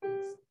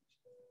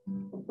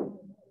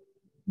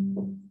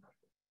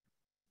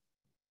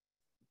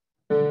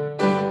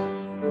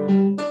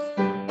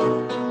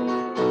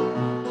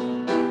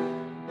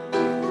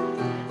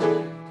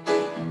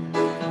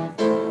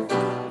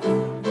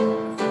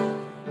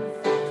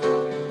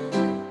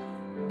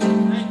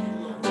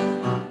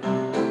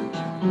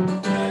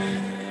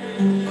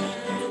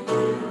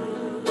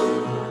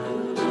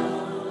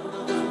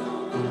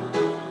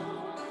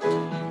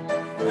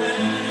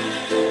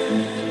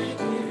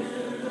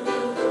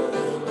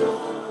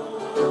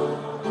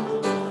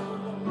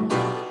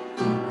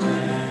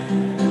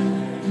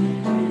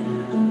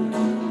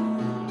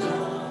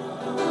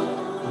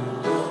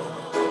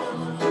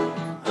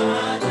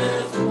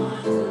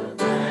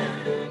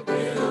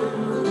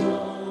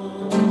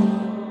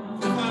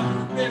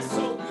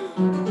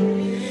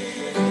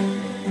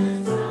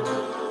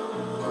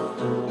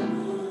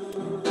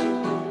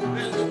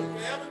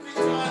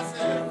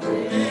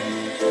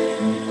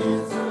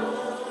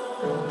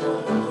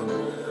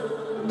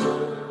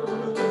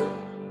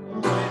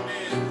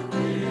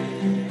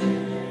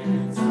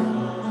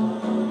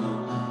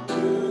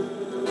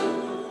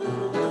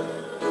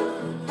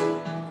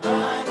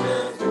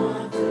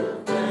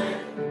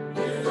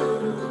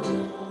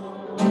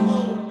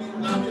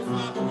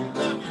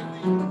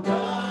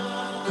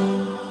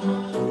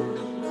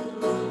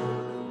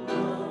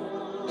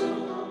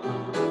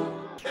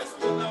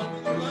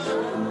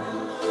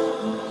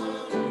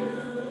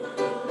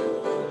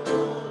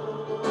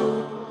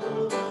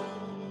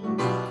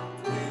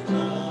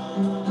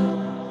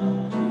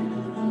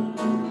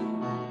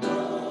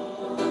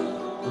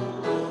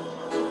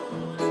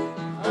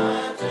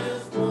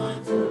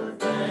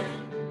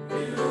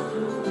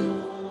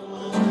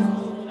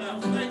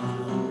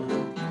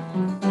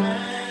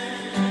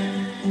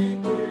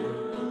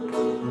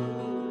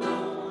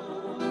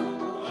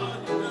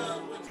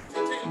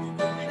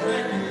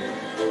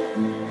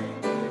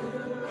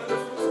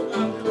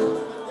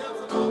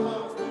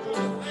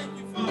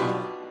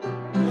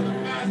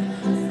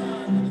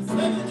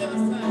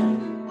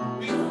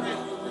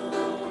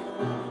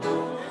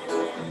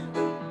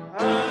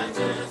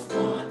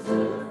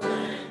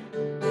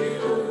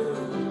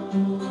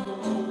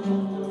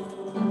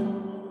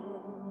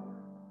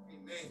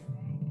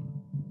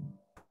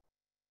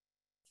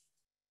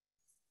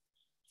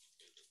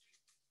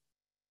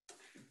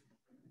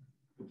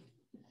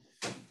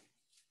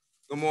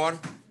 Good morning.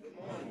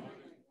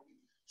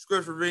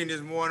 Scripture reading this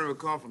morning will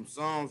come from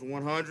Psalms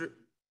 100.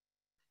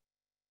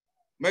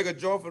 Make a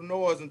joyful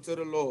noise unto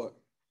the Lord,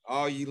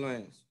 all ye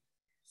lands.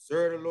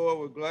 Serve the Lord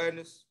with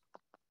gladness.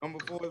 Come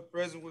before his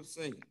presence with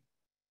singing.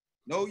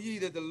 Know ye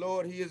that the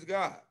Lord, he is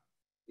God.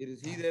 It is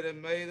he that has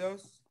made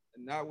us,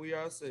 and not we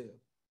ourselves.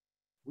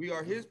 We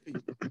are his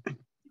people,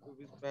 people of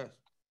his pasture.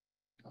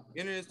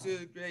 Enter into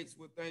his gates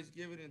with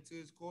thanksgiving, and to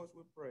his courts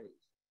with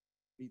praise.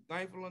 Be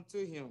thankful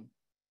unto him,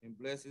 and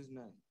bless his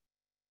name.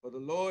 For the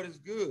Lord is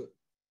good,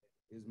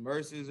 his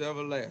mercy is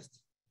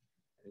everlasting,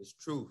 and his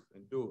truth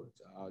endureth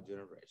to all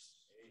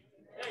generations.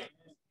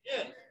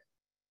 Yes.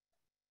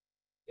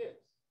 Yes.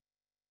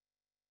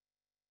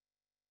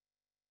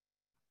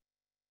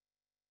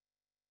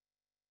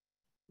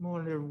 Good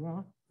morning,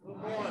 everyone. Good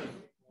morning.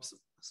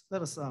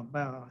 Let us bow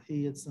our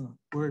heads in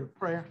a word of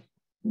prayer.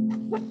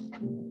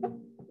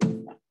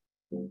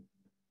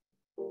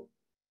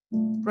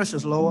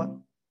 Precious Lord,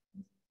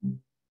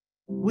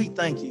 we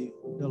thank you,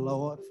 dear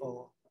Lord,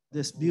 for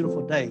this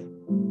beautiful day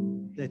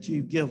that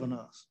you've given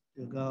us,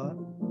 dear God.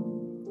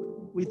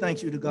 We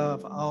thank you, dear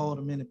God, for all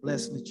the many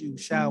blessings that you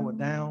showered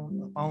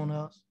down upon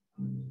us,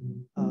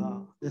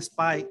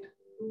 despite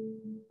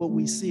what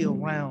we see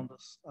around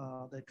us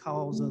that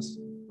causes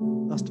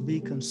us to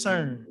be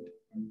concerned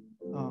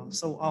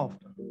so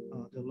often,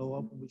 dear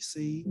Lord, when we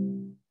see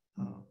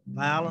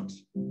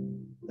violence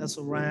that's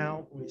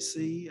around, when we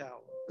see our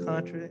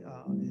country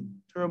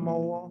in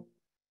turmoil,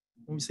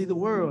 when we see the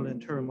world in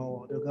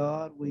turmoil, dear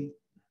God, we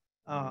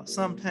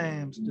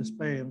sometimes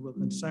despair and we're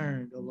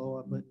concerned, dear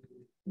Lord, but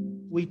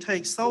we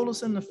take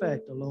solace in the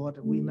fact, dear Lord,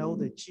 that we know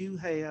that you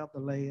have the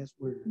last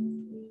word.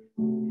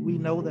 We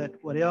know that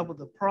whatever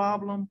the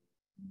problem,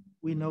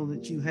 we know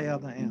that you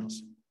have the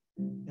answer.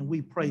 And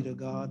we pray to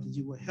God that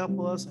you will help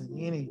us in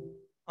any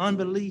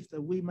unbelief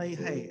that we may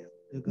have,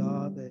 dear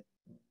God, that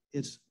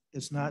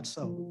it's not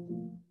so.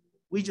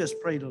 We just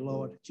pray to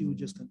Lord that you would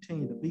just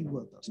continue to be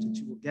with us, that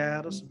you will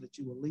guide us, and that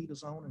you will lead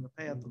us on in the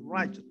path of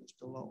righteousness,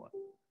 dear Lord,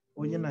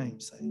 for your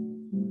name's sake.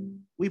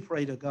 We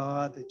pray to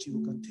God that you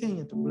will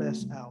continue to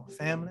bless our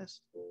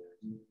families,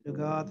 to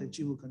God that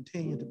you will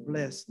continue to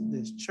bless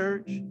this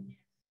church,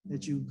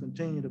 that you will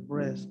continue to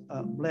bless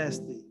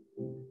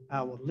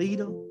our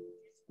leader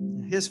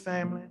and his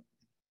family,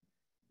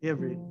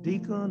 every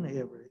deacon,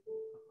 every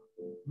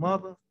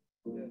mother,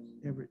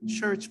 every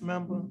church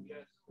member,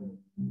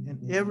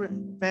 and every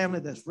family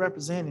that's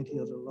represented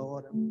here, the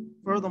Lord. And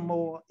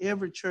furthermore,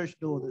 every church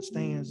door that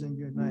stands in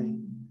your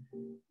name.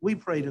 We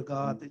pray to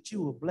God that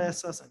you will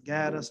bless us and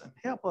guide us and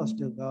help us,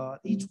 dear God,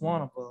 each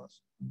one of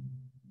us,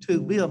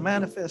 to be a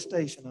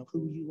manifestation of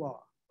who you are.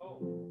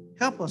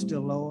 Help us, dear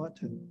Lord,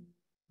 to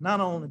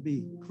not only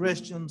be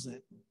Christians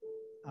and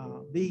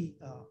be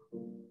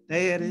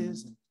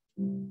daddies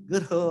and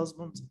good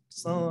husbands, and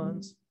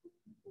sons,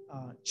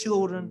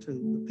 children to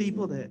the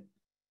people that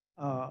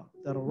are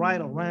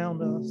right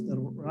around us, that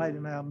are right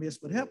in our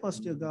midst, but help us,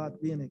 dear God, to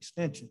be an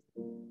extension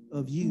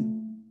of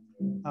you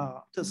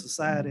to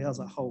society as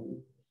a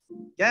whole.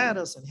 Guide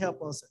us and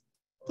help us and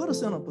put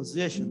us in a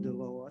position, dear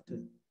Lord,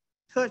 to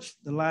touch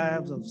the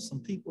lives of some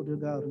people, dear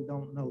God, who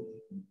don't know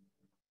you.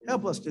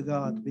 Help us, dear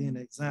God, to be an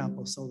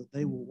example so that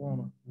they will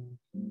want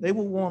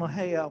to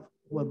have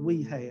what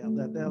we have,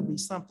 that there'll be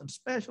something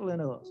special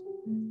in us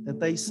that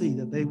they see,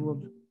 that they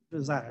will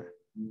desire,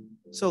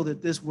 so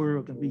that this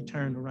world can be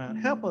turned around.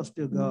 Help us,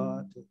 dear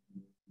God,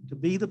 to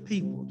be the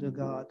people, dear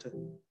God,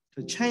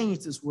 to change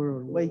this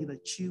world the way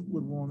that you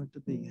would want it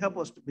to be. Help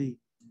us to be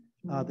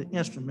the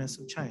instruments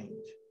of change.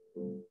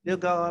 Dear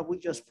God, we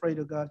just pray,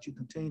 dear God, you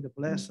continue to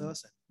bless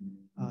us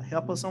and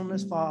help us on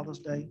this Father's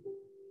Day.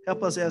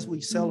 Help us as we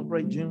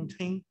celebrate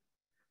Juneteenth,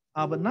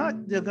 but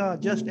not, dear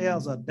God, just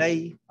as a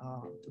day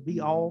to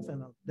be off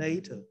and a day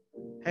to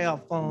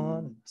have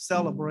fun and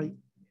celebrate.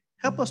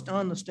 Help us to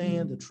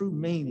understand the true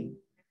meaning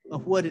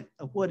of what it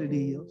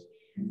is.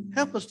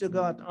 Help us, dear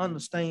God, to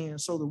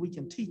understand so that we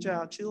can teach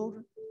our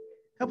children.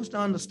 Help us to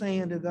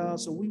understand, dear God,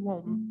 so we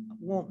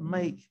won't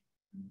make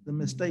the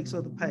mistakes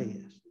of the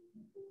past.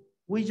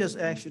 We just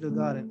ask you, dear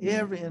God, in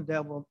every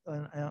endeavor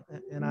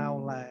in our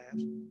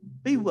lives,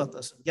 be with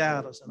us and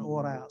guide us and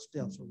order our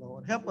steps,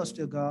 Lord. Help us,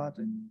 dear God,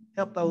 to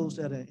help those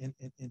that are in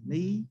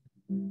need,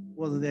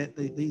 whether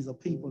these are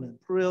people in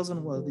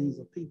prison, whether these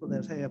are people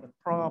that's having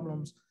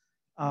problems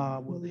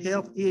with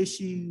health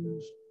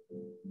issues,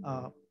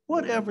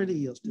 whatever it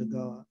is, dear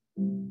God.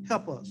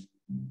 Help us,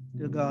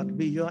 dear God, to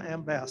be your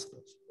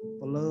ambassadors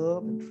for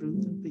love and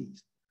truth and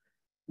peace.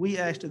 We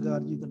ask, dear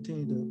God, you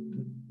continue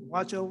to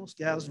watch over us,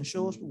 guide us, and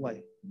show us the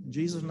way. In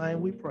Jesus'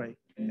 name we pray.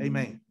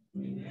 Amen.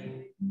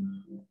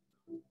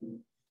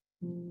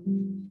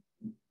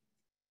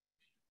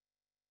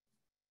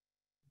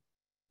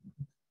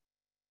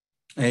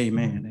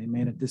 Amen.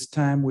 Amen. At this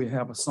time, we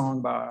have a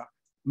song by our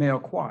male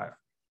choir.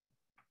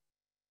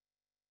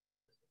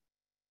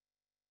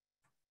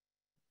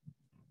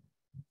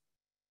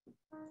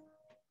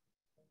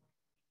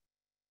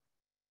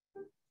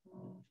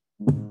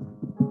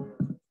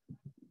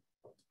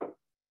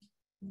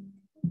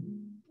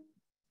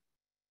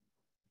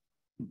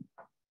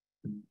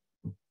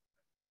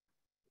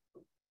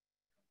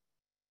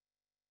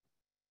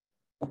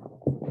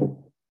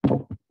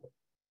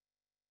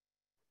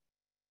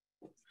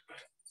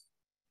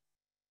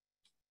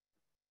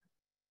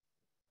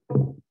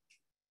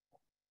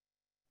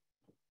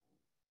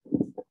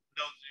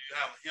 you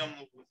have a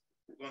hymnal,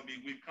 it's going to be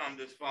 "We Come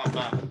This Far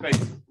by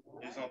Faith."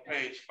 It's on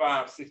page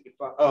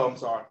 565. Oh, I'm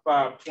sorry,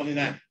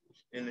 529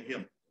 in the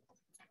hymn.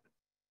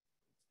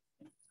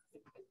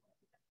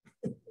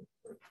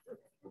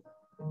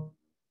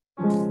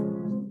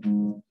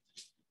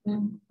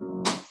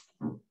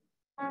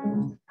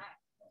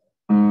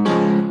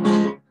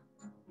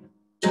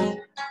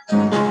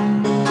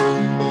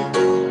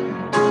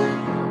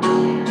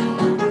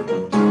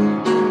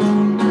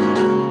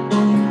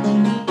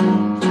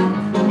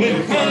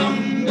 We've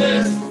come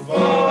this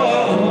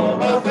far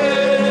by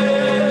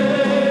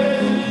faith,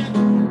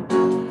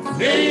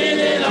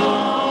 leaning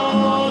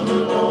on the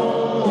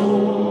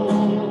Lord,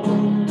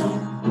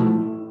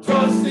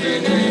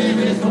 trusting in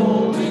His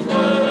holy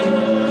word.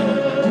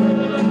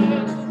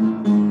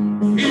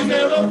 He's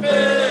never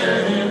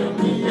failed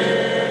me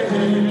yet.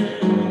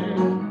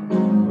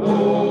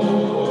 Oh,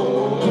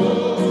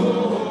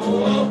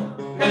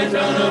 and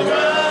turn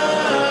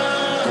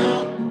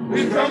around.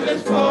 We've come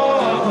this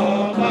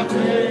far by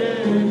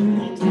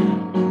faith.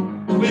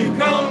 We've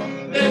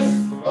come this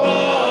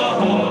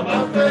far by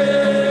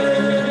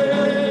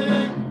faith,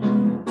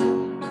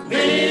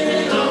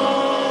 leaning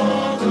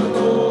on the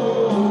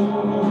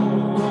Lord,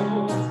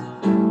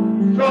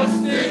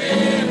 trusting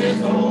in His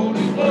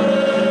holy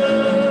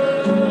word.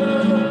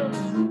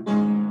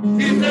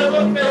 He's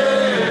never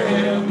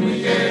failed me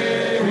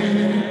yet.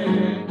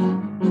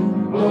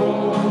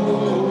 Oh,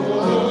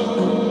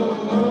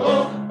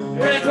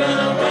 and turn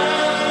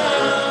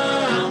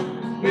around.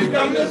 We've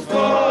come this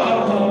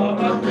far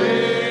by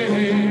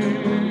faith.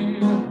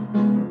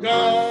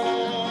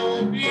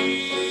 Don't be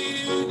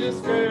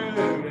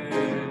discouraged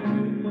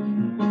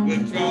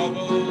with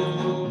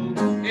trouble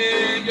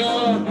in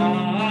your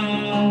life.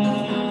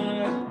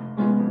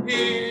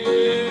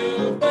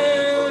 He'll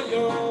bear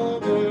your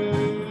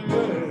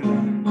burden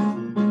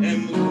and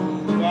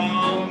move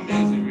our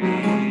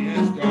misery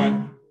and strife.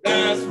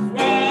 That's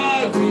why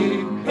we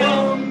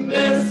come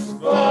this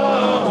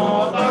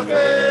far by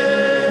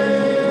faith,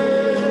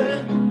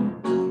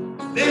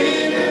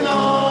 leaning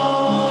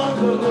on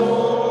the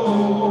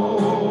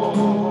Lord,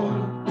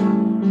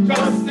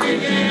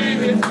 trusting in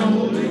His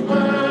holy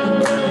word.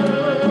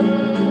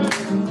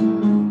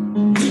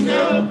 He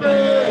never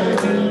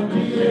failed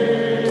me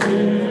yet.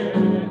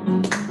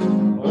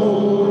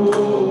 Oh,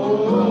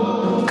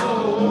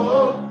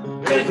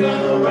 they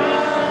turn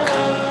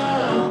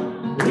around.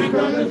 We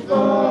come this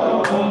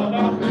far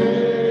by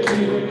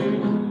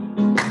faith.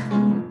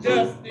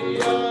 Just the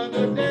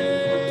other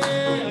day,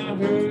 I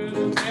heard a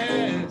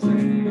man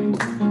say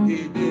he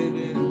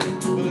didn't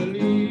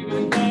believe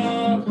in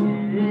God's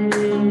word.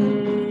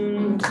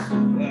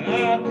 But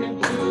I can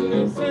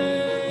truly say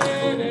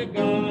that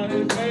God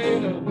has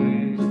made a way.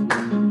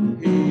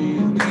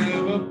 He's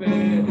never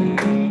failed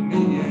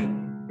me yet.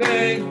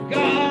 Thank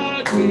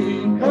God we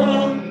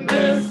come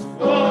this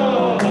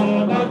far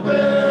by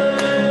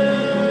faith,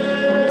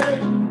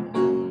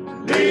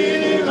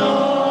 leaning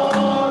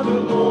on the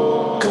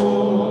Lord,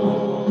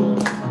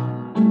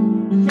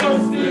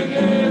 trusting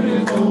in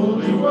His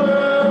holy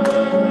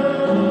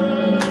word.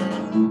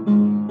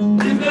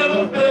 He's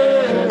never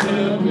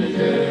failed me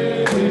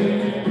yet.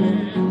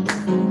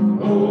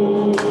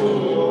 Oh,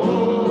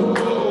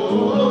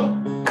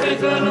 they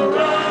turn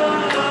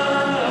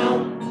around.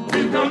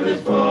 We've come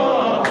this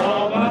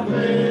far by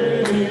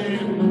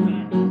faith.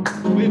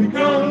 We've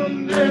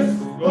come this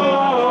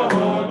far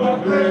by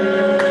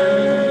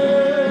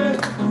faith,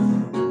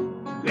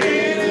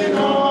 leaning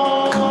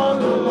on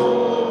the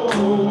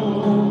Lord,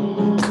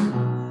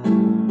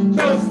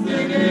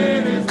 trusting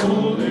in His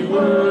holy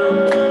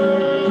word.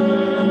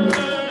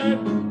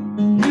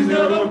 He's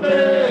never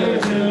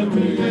failed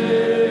me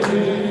yet.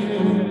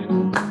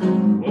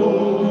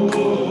 Oh,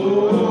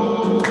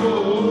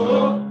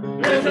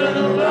 they turn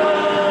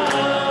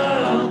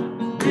around.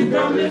 We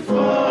come this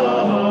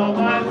far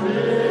by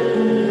faith.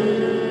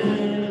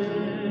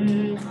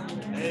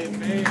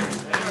 Amen.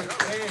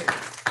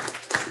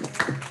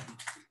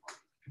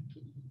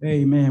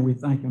 Amen. We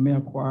thank the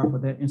male choir for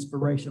that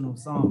inspirational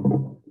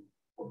song.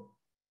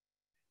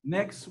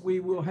 Next, we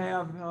will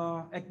have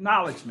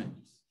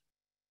acknowledgements.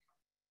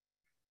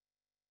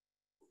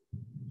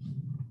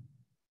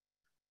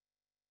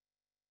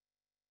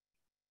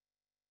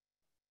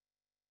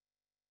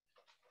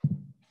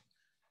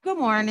 Good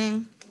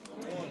morning.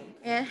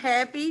 And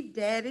happy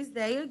Daddy's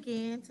Day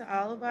again to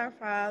all of our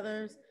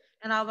fathers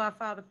and all of our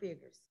father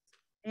figures.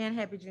 And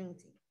happy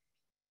Juneteenth.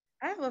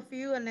 I have a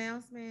few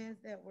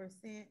announcements that were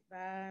sent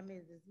by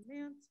Mrs.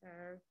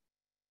 Minter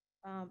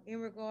in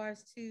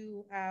regards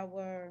to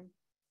our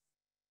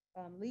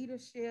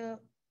leadership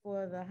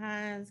for the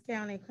Hinds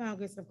County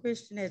Congress of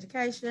Christian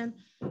Education,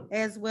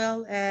 as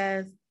well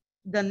as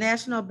the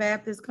National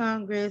Baptist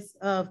Congress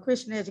of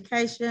Christian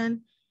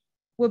Education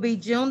will be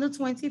June the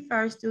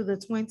 21st through the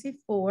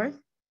 24th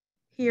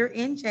here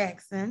in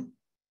Jackson.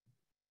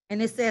 And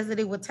it says that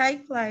it will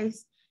take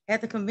place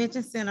at the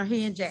Convention Center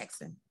here in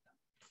Jackson.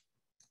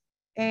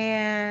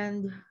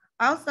 And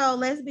also,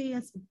 let's be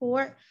in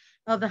support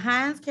of the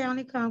Hinds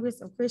County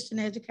Congress of Christian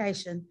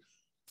Education.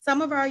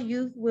 Some of our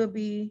youth will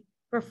be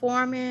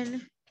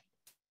performing,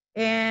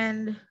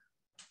 and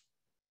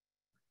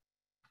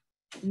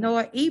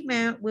Noah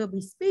Eatman will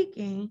be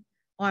speaking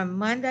on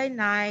Monday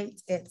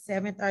night at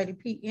 7:30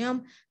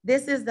 p.m.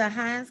 This is the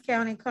Hinds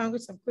County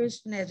Congress of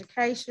Christian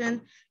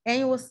Education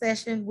annual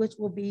session, which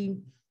will be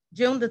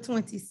June the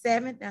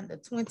 27th and the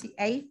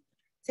 28th,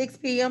 6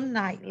 p.m.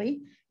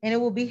 nightly, and it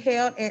will be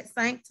held at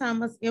St.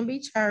 Thomas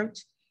MB Church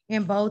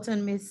in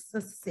Bolton,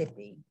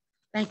 Mississippi.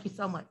 Thank you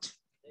so much.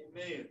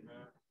 Amen.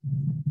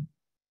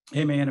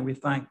 Amen. And we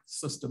thank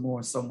Sister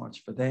Moore so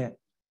much for that.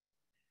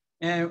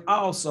 And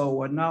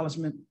also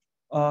acknowledgement,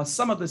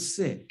 some of the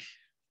sick,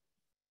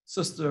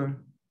 Sister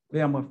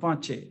Velma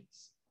Funches,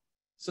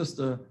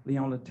 Sister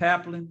Leona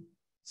Taplin,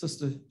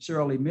 Sister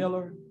Shirley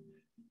Miller,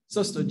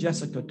 Sister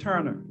Jessica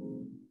Turner,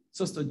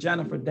 Sister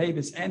Jennifer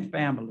Davis and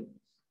family,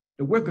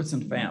 the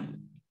Wickerson family,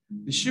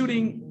 the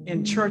shooting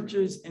in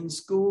churches and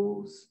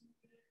schools,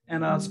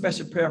 and a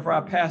special prayer for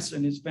our pastor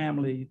and his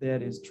family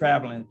that is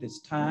traveling at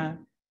this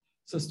time,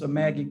 Sister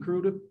Maggie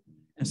Crudup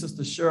and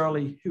Sister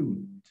Shirley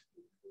Hewlett.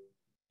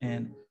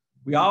 And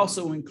we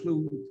also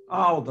include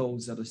all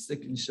those that are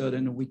sick and shut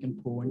in and weak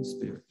and poor in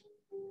spirit.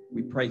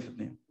 We pray for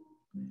them,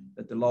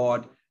 that the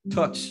Lord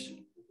touch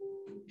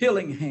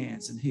healing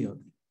hands and heal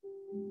them.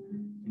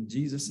 In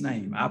Jesus'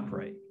 name, I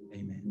pray.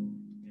 Amen.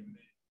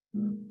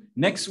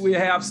 Next, we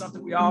have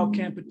something we all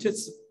can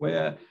participate.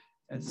 Well,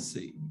 let's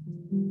see.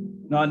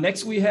 Now,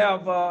 next we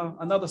have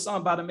another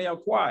song by the male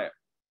choir.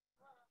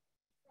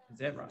 Is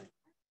that right?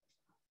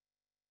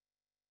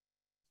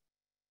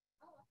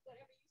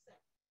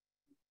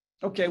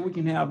 Okay, we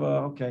can have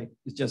okay.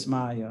 It's just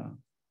my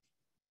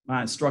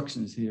my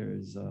instructions here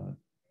is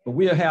but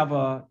we have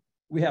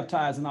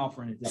tithes and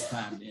offering at this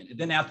time then. And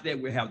then after that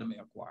we'll have the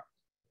male choir.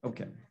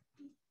 Okay.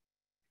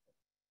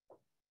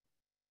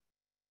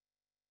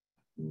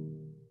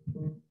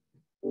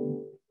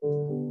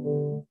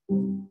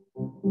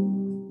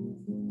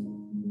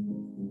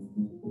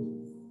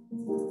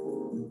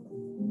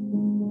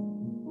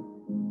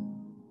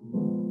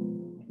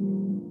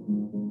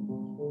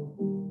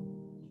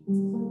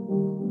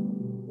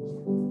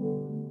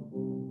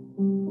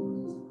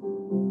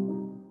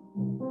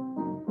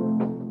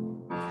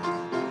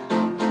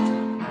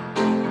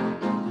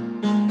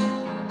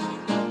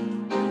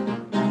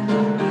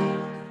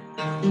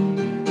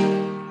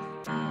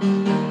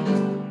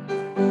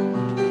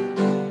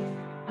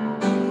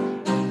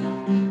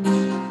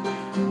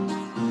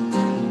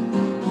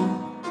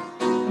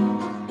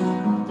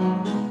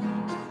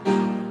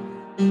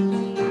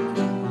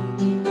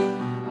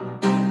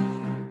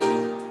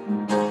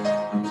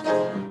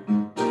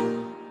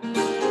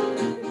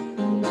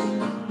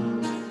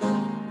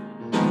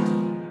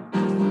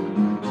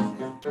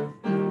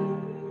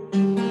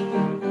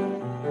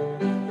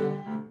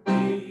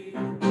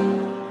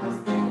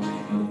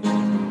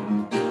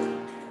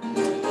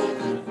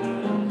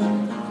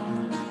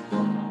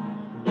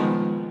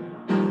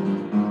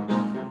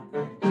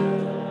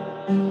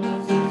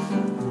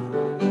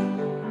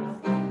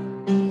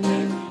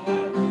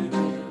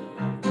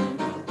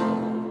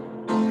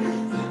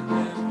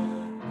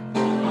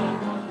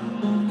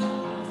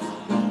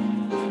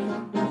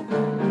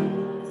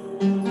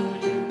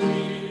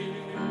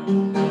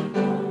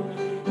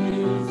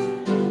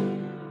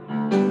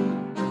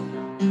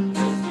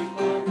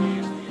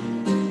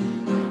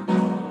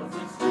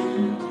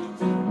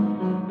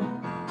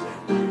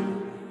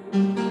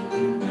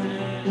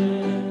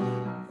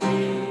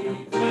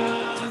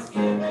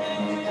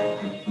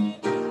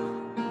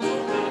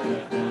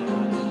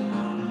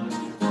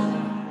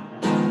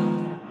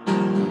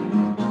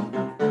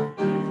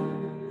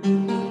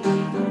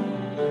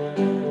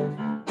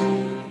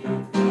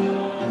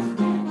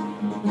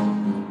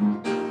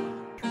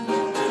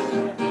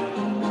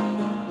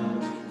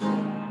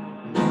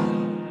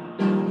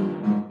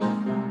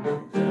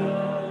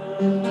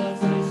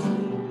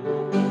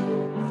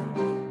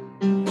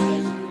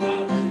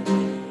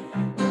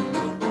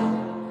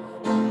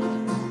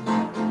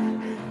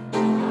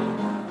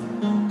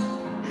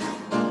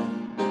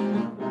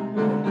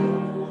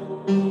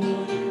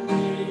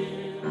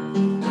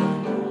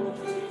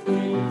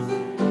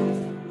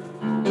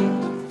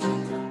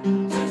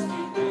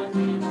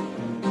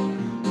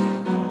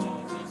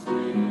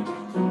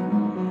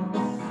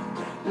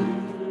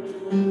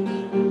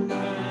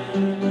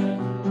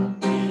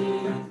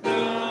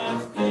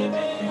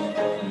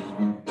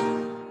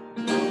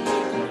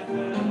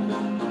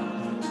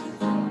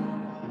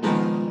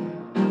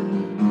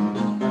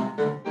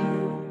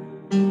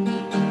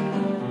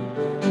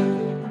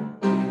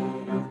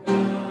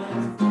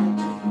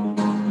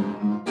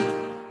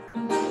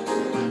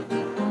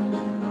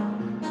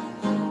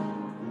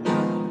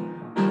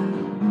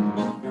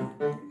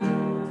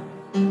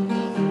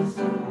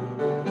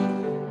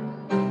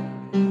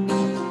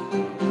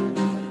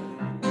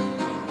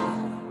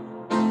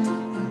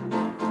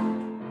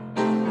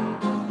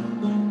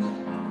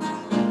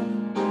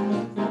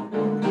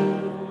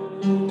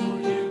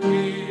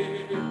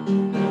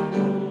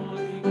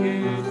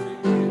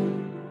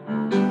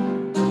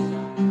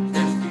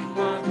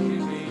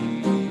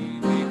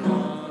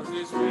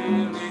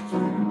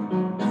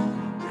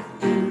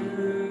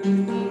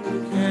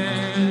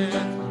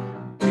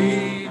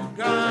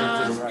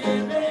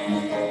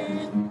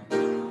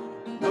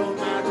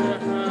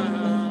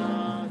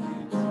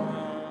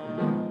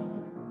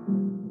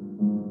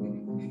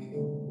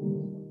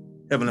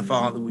 Heavenly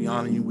Father, we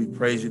honor you. We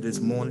praise you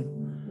this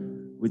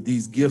morning with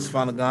these gifts,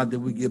 Father God, that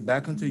we give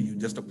back unto you,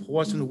 just a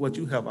portion of what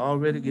you have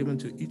already given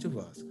to each of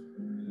us.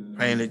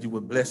 Praying that you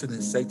would bless it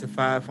and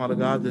sanctify it, Father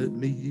God, that it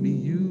may be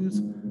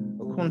used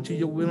according to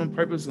your will and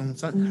purpose and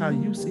how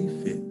you see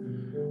fit.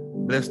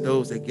 Bless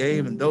those that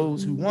gave and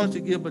those who wanted to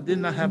give but did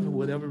not have, for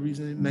whatever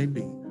reason it may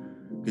be.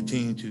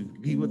 Continue to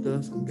be with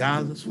us and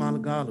guide us, Father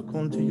God,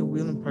 according to your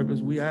will and purpose.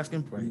 We ask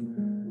and pray.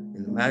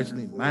 In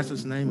the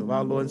matchless name of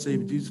our Lord and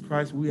Savior Jesus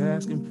Christ, we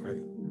ask and pray.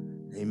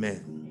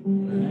 Amen.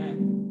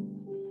 Amen.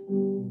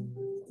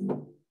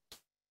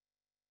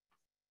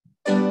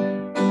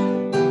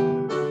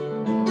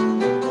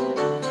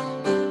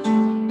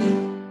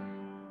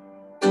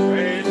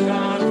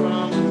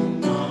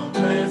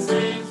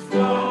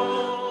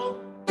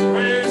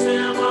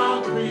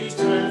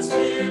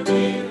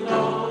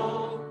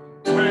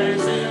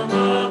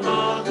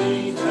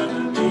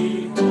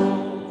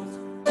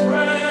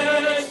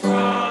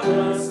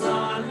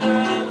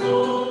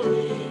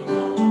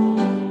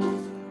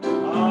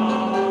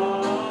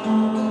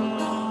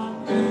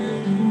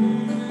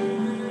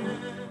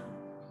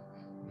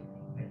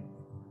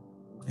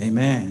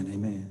 Amen,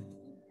 amen.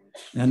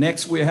 Now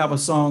next we have a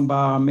song by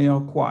our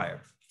male choir.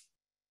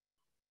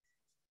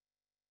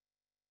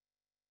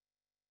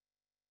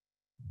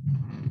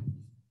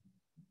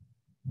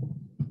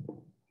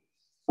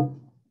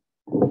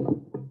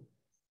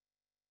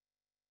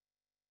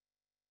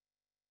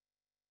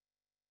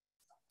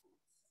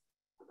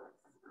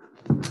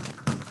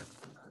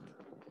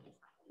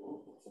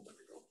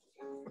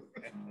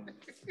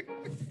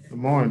 Good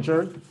morning,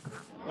 church.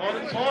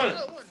 Morning, morning.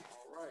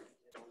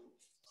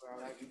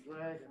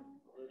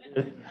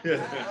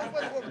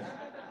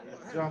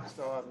 Jump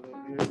start a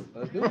little bit.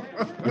 Let's do it.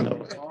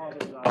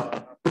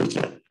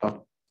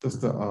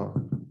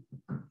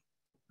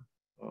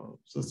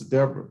 Sister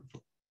Deborah,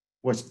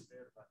 what she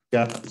said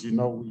about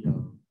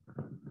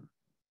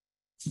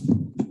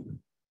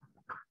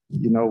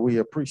God, we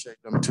appreciate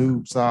them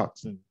tube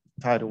socks and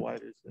tighter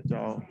whiters that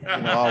y'all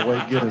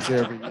always get us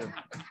every year.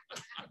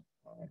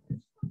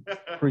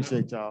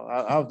 Appreciate y'all.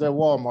 I was at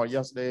Walmart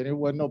yesterday and there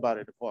wasn't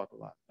nobody at the parking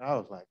lot. I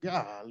was like,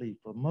 golly,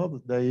 for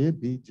Mother's Day, it'd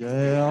be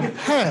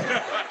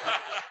jam-packed.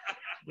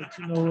 But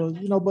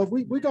but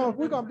we're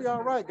gonna be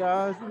all right,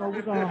 guys.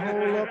 We're gonna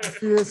hold up the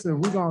fist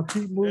and we're gonna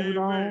keep moving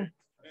on.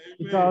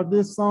 Because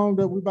this song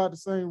that we're about to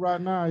sing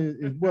right now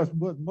is what's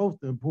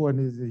most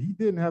important is that he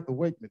didn't have to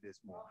wake me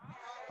this morning.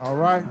 All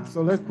right,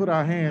 so let's put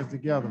our hands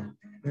together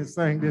and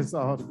sing this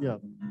all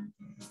together.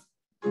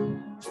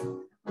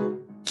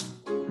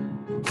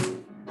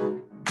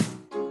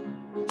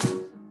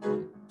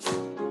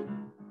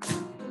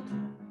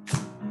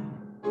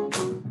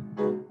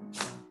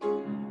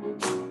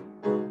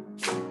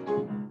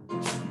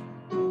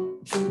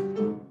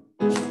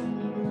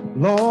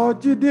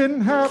 Lord, you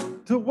didn't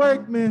have to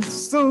wake me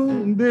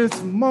soon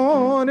this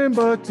morning,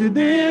 but you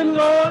did,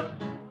 Lord.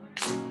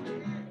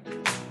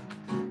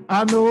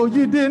 I know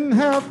you didn't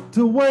have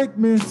to wake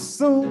me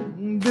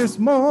soon this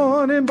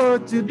morning,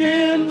 but you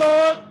did,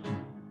 Lord.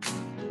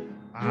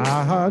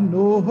 I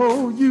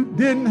know you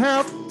didn't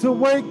have to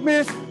wake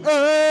me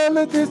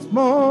early this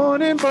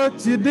morning,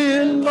 but you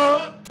did,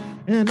 Lord.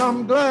 And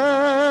I'm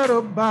glad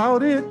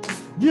about it.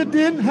 You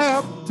didn't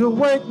have to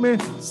wake me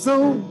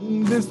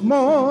soon this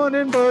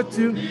morning, but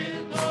you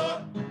did,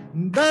 Lord.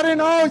 That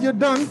ain't all you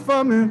done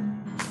for me.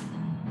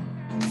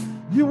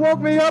 You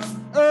woke me up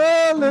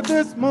early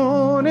this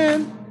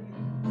morning.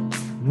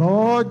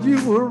 Lord,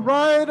 you were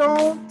right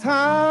on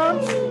time.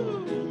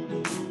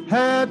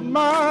 Had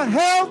my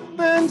health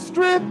and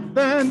strength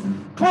and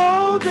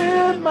clothes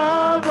in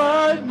my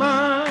right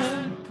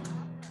mind.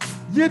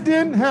 You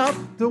didn't have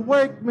to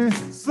wake me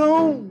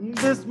soon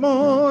this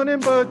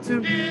morning, but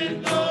you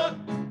did, Lord.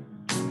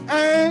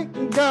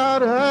 Ain't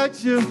gotta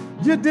ask you,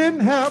 you didn't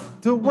have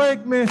to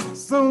wake me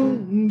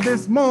soon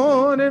this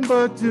morning,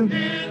 but you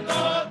did,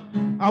 Lord.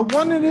 I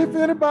wondered if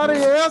anybody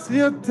else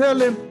here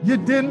tell him you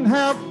didn't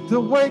have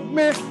to wake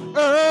me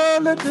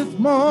early this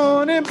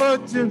morning,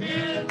 but you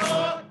did,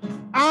 Lord.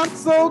 I'm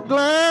so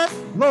glad,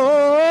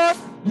 Lord,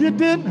 you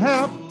didn't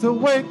have to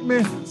wake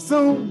me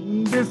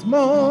soon this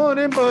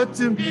morning, but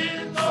you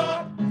did,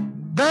 Lord.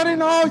 That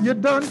ain't all you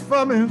done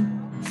for me.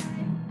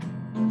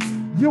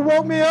 You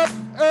woke me up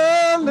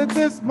early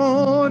this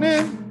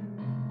morning.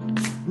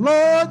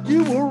 Lord,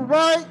 you were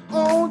right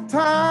on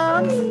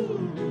time.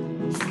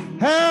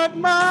 Had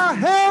my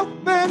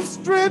health and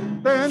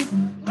strength and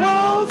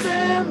clothes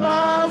in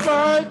my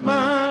right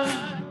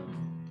mind.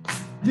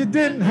 You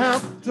didn't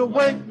have to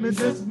wake me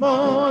this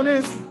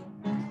morning.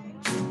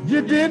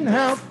 You didn't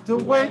have to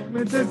wake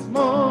me this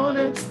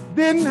morning.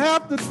 Didn't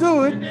have to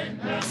do it. Didn't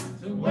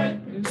have to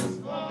wake me this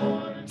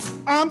morning.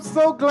 I'm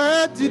so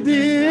glad you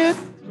did.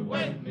 To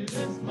wake me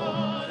this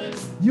morning.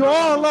 You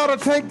all ought to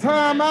take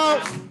time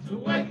out to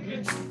wake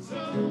me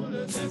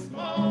sooner this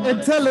morning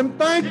and tell him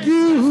thank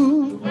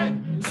you.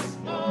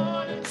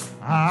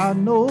 I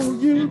know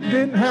you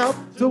didn't have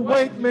to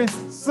wake me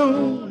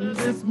soon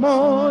this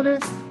morning.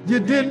 You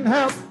didn't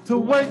have to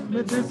wake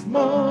me this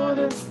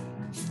morning.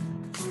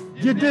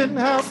 You didn't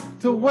have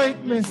to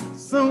wake me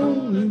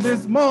soon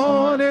this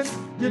morning.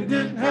 You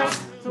didn't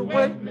have to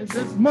wake me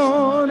this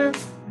morning.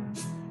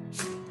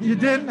 You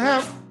didn't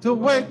have to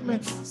wake me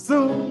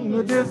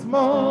soon this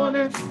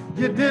morning.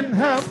 You didn't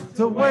have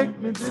to wake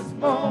me this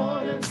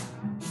morning.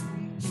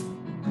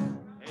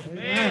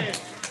 Amen.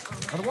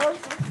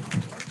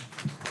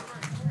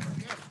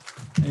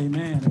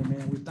 Amen,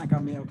 amen. We thank our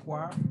male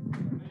choir.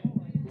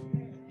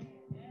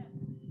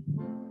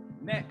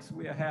 Next,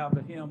 we'll have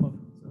the hymn of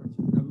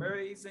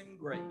Amazing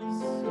Grace,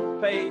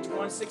 page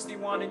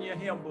 161 in your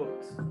hymn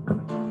books.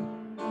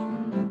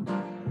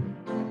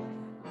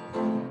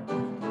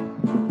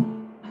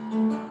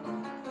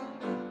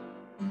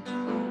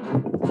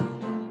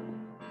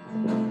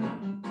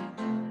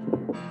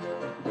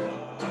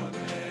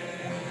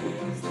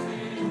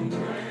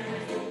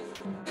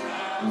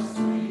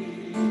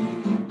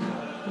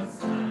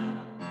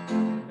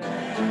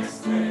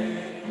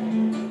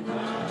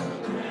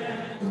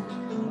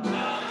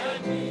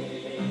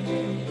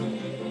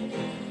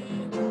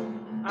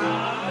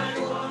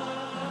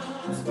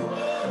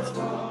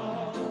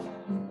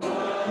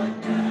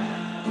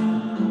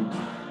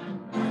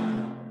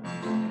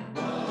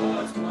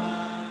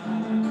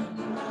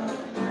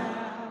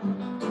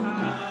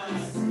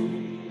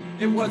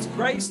 It was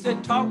grace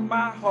that taught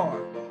my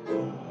heart.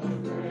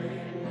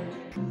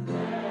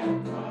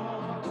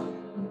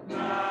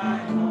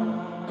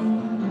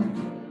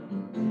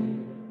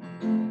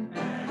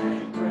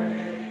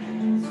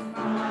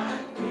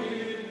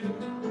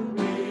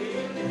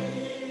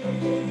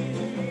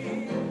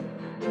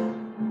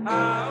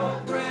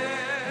 How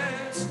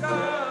precious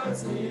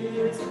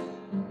is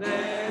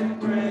that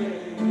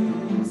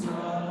grace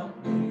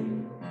of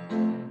me,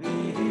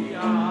 the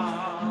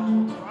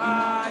hour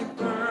I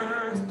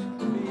first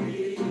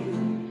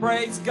believed.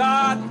 Praise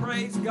God,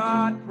 praise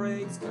God,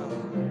 praise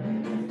God.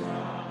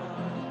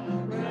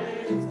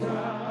 Praise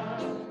God,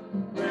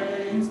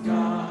 praise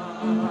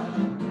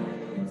God,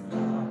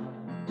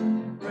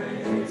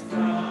 praise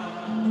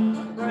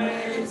God,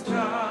 praise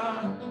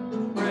God,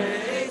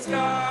 praise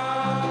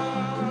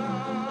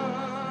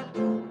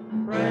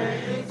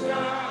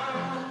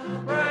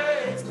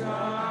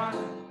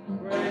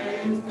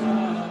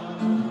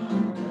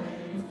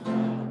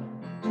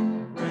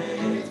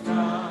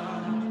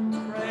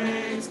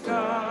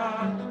God,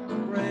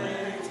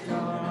 praise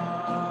God.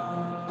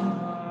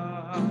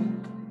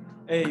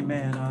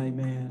 Amen,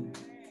 amen.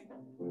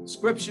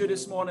 Scripture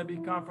this morning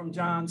will come from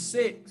John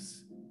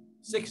 6,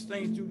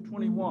 16 through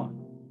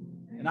 21.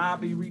 And I'll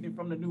be reading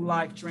from the New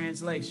Life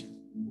Translation.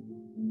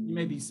 You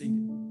may be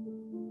seated.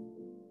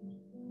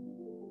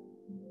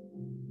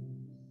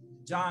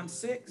 John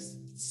 6,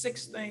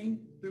 16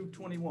 through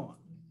 21.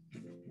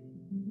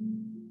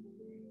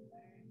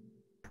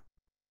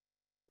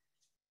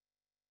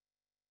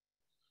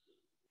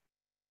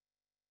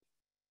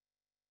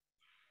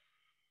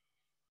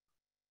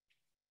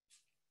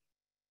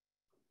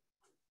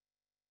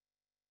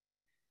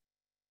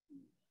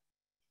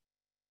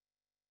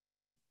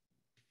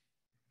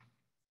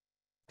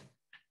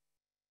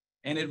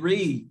 And it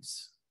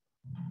reads,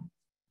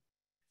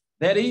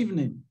 that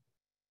evening,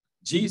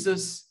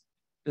 Jesus'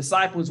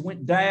 disciples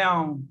went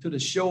down to the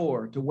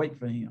shore to wait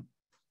for him.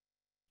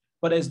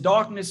 But as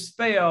darkness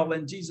fell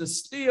and Jesus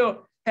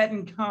still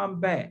hadn't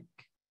come back,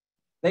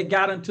 they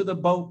got into the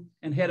boat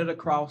and headed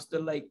across the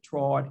lake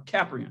toward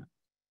Capernaum.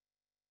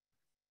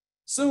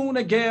 Soon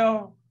a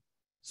gale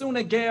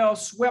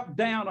swept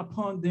down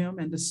upon them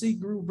and the sea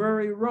grew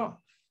very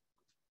rough.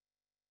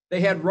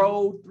 They had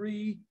rowed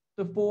 3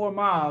 to 4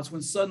 miles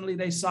when suddenly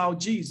they saw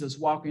Jesus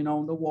walking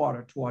on the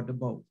water toward the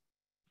boat.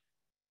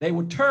 They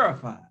were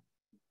terrified,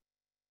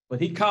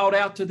 but he called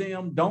out to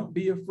them, "Don't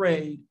be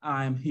afraid,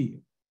 I am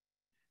here."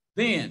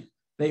 Then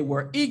they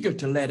were eager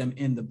to let him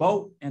in the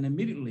boat, and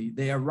immediately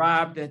they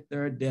arrived at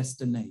their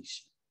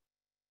destination.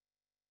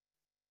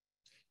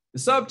 The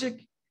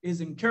subject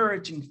is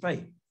encouraging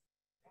faith.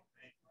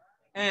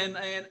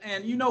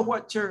 And you know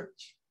what,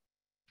 church?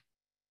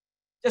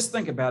 Just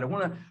think about it.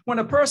 When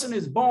a person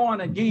is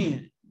born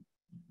again,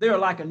 they're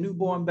like a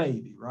newborn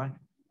baby, right?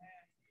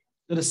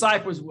 The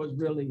disciples was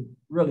really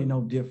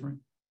no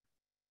different.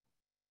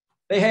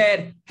 They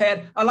had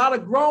a lot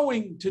of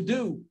growing to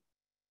do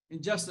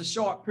in just a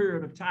short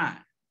period of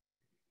time.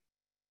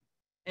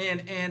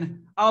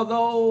 And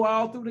although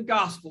all through the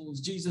Gospels,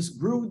 Jesus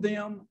grew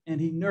them and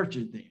he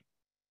nurtured them.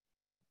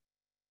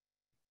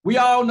 We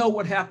all know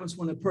what happens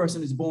when a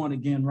person is born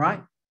again,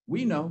 right?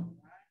 We know.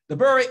 The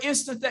very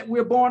instant that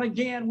we're born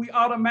again, we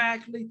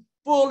automatically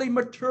fully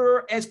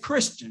mature as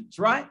Christians,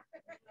 right?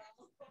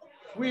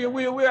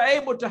 We're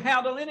able to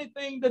handle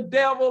anything the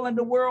devil and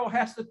the world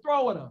has to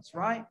throw at us,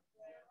 right?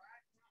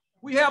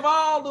 We have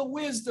all the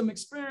wisdom,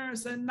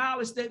 experience, and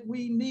knowledge that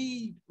we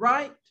need,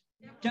 right?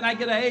 Can I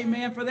get an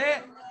amen for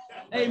that?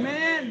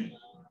 Amen?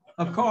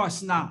 Of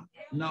course not.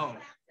 No.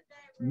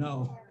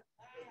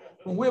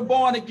 When we're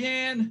born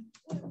again,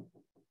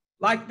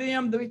 like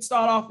them, they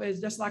start off as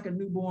just like a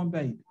newborn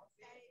baby.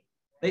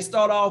 They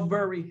start off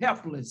very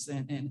helpless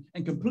and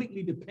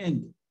completely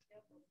dependent.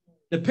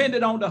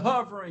 depended on the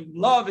hovering,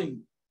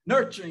 loving,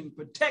 nurturing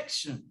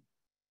protection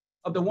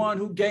of the one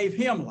who gave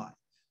him life.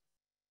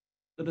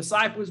 The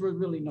disciples were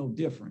really no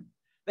different.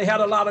 They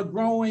had a lot of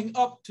growing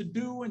up to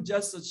do in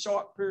just a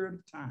short period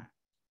of time.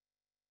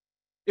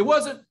 It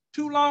wasn't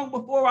too long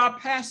before our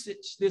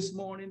passage this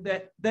morning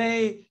that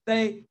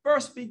they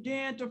first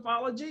began to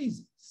follow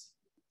Jesus.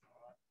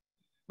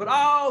 But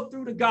all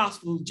through the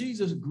Gospels,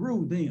 Jesus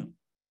grew them.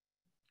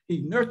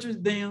 He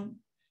nurtured them,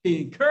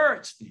 he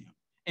encouraged them,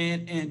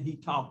 and he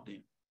taught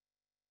them.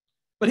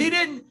 But he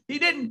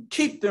didn't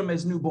keep them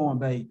as newborn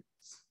babies.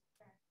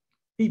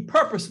 He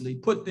purposely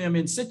put them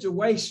in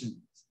situations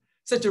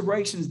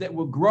that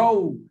will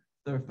grow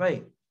their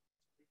faith.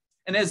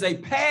 And as they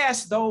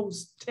passed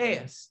those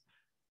tests,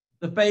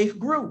 the faith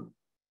grew.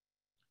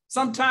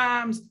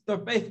 Sometimes the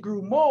faith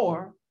grew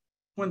more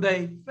when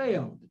they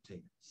failed the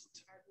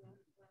test.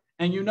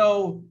 And you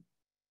know,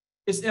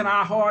 it's in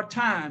our hard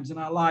times in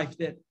our life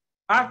that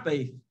our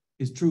faith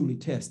is truly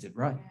tested,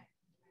 right?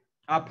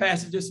 Our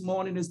passage this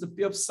morning is the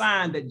fifth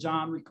sign that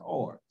John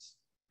records.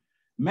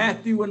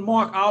 Matthew and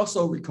Mark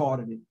also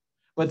recorded it,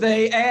 but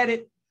they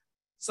added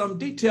some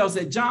details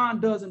that John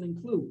doesn't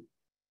include.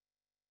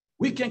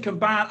 We can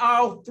combine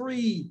all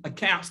three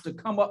accounts to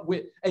come up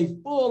with a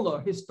fuller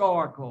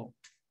historical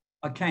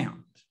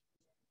account,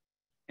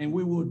 and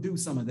we will do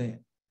some of that.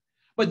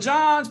 But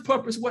John's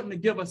purpose wasn't to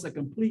give us a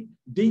complete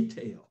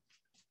detailed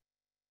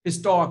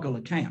historical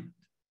account.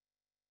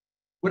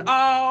 With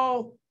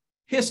all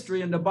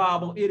history in the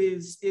Bible, it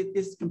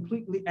is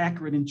completely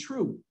accurate and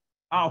true,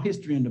 all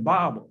history in the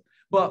Bible.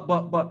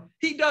 But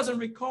he doesn't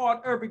record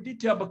every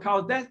detail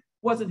because that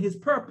wasn't his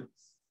purpose.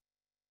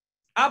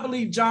 I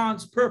believe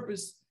John's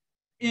purpose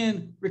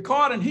in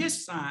recording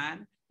his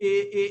sign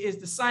is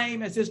the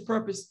same as his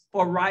purpose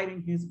for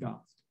writing his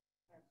gospel.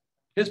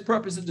 His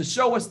purpose is to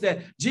show us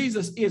that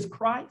Jesus is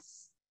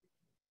Christ,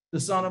 the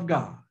Son of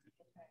God,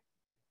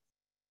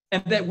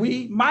 and that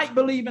we might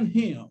believe in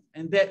him,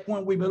 and that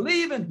when we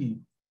believe in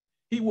him,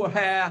 we would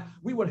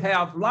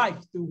have life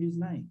through his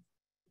name.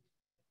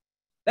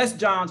 That's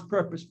John's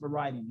purpose for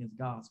writing his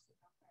gospel.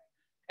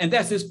 And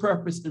that's his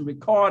purpose in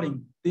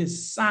recording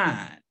this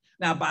sign.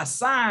 Now, by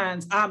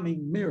signs, I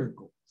mean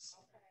miracles.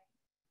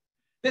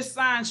 This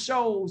sign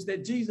shows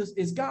that Jesus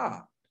is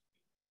God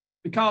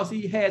because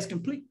he has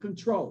complete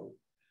control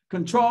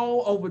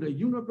over the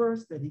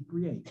universe that he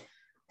created.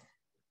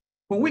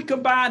 When we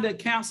combine the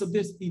accounts of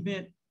this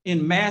event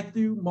in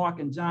Matthew, Mark,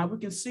 and John, we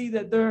can see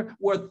that there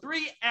was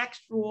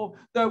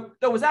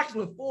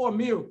actually 4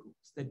 miracles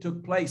that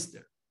took place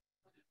there.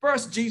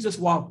 First, Jesus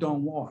walked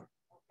on water.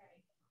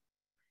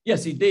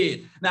 Yes, he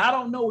did. Now, I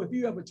don't know if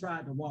you ever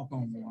tried to walk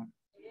on water,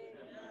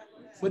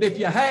 but if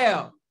you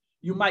have,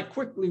 you might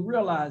quickly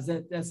realize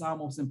that that's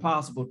almost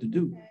impossible to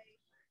do.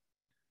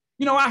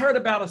 You know, I heard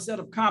about a set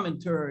of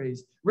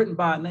commentaries written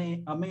by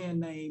a man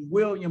named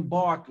William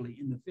Barclay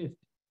in the 50s.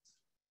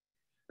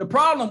 The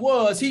problem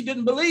was he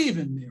didn't believe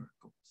in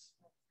miracles.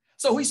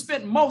 So he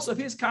spent most of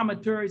his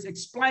commentaries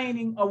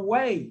explaining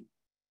away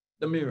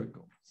the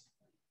miracles.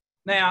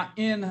 Now,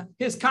 in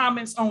his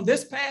comments on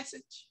this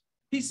passage,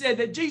 he said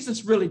that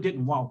Jesus really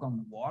didn't walk on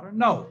the water.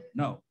 No.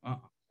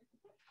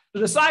 The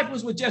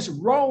disciples were just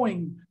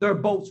rowing their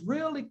boats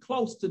really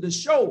close to the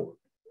shore.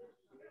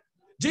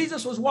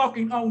 Jesus was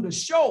walking on the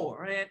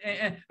shore,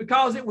 and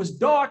because it was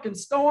dark and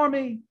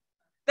stormy,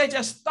 they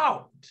just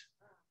thought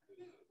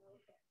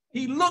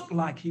he looked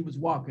like he was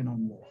walking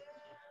on water.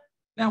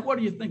 Now, what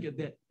do you think of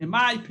that? In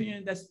my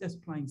opinion, that's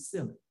plain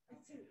silly.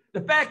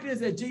 The fact is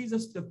that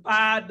Jesus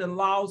defied the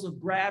laws of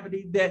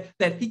gravity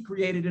that he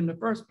created in the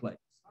first place.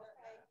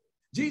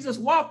 Jesus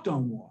walked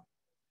on water.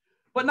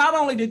 But not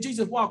only did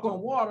Jesus walk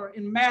on water,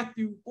 in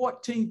Matthew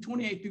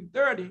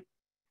 14:28-30,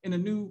 in the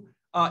new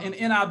in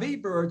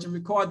NIV version,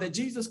 record that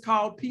Jesus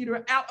called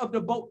Peter out of the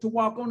boat to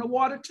walk on the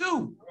water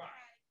too.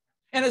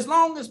 And as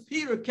long as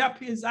Peter kept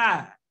his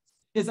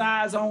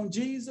eyes on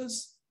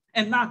Jesus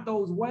and not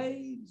those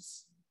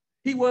waves,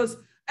 he was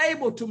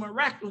able to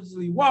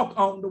miraculously walk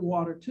on the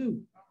water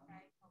too.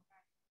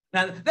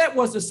 Now, that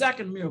was the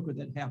second miracle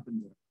that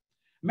happened there.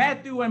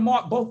 Matthew and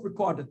Mark both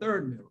record the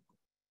third miracle.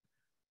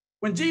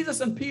 When Jesus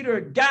and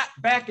Peter got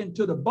back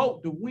into the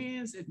boat, the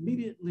winds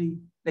immediately,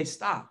 they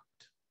stopped.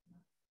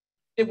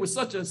 It was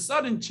such a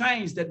sudden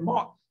change that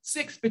Mark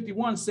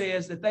 6:51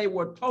 says that they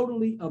were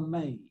totally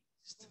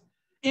amazed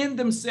in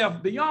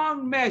themselves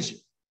beyond measure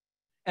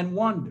and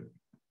wondered.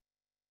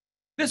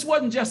 This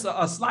wasn't just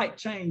a slight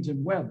change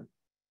in weather.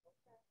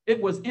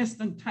 It was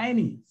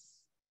instantaneous.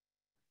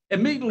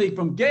 Immediately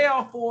from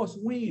gale force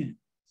winds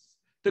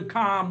to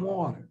calm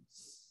waters.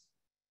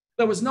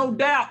 There was no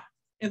doubt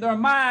in their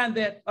mind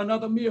that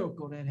another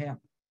miracle had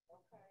happened.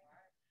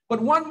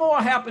 But one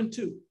more happened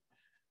too.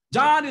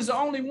 John is the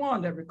only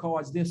one that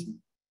records this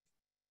one.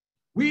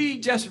 We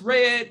just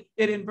read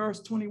it in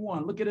verse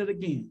 21. Look at it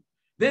again.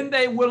 Then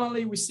they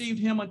willingly received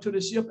him unto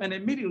the ship, and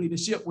immediately the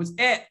ship was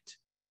at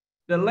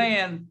the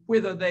land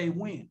whither they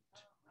went.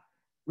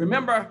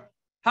 Remember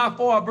how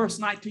far verse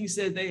 19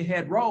 says they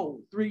had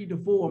rowed 3 to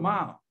 4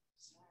 miles.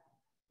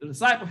 The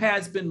disciple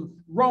has been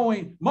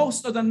rowing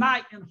most of the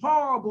night in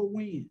horrible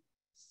winds,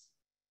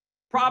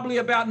 probably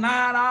about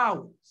 9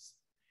 hours,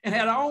 and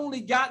had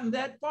only gotten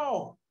that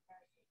far.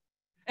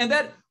 And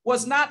that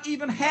was not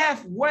even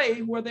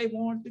halfway where they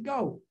wanted to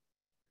go.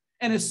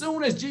 And as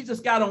soon as Jesus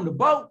got on the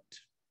boat,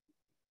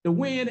 the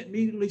wind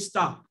immediately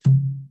stopped.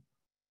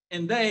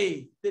 And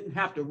they didn't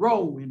have to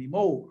row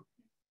anymore.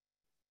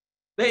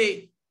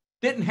 They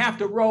didn't have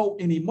to row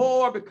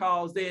anymore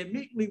because they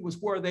immediately was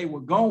where they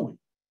were going.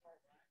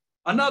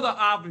 Another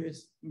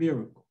obvious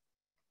miracle.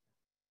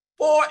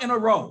 4 in a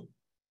row,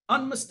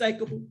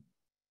 unmistakable,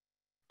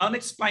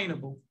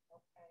 unexplainable,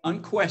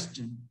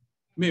 unquestioned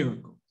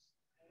miracles.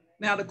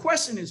 Now the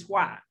question is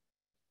why?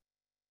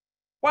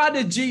 Why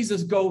did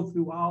Jesus go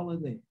through all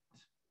of that?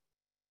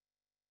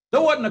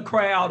 There wasn't a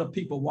crowd of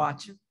people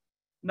watching.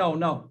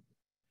 No.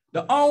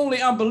 The only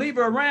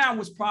unbeliever around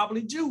was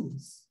probably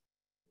Judas.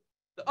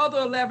 The other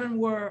 11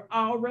 were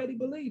already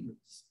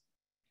believers.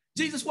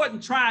 Jesus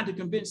wasn't trying to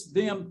convince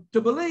them to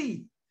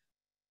believe.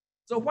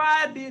 So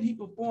why did he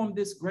perform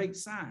this great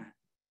sign?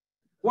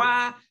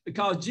 Why?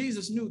 Because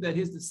Jesus knew that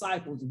his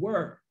disciples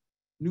were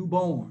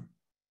newborn.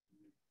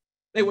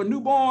 They were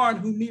newborn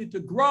who needed to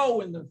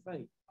grow in their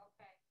faith.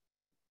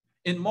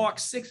 In Mark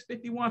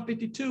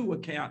 6:51-52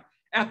 account,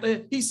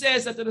 after he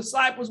says that the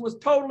disciples was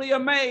totally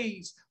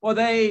amazed, or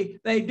they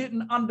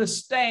didn't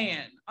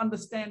understand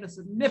the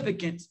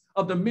significance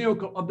of the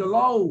miracle of the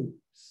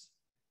loaves,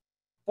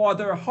 for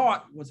their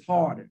heart was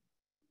hardened.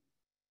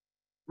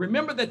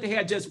 Remember that they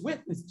had just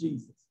witnessed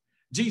Jesus.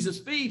 Jesus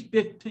feeds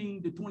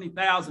 15 to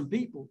 20,000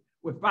 people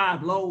with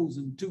 5 loaves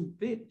and 2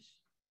 fish.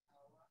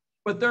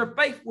 But their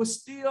faith was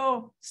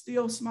still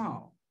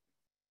small.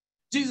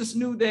 Jesus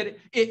knew that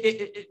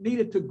it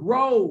needed to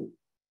grow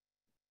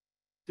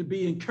to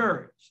be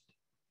encouraged.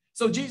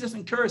 So Jesus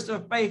encouraged their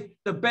faith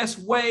the best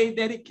way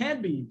that it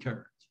can be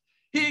encouraged.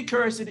 He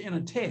encouraged it in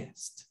a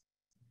test.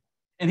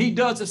 And he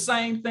does the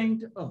same thing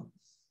to us.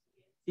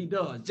 He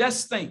does.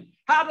 Just think,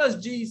 how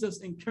does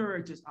Jesus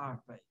encourage our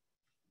faith?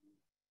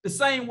 The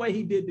same way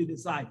he did the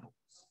disciples.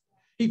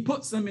 He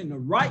puts them in the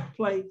right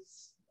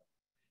place.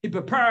 He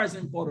prepares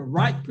them for the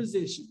right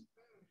position.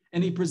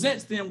 And he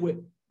presents them with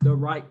the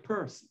right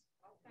person.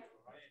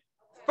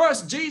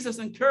 First, Jesus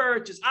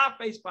encourages our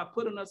faith by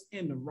putting us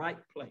in the right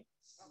place.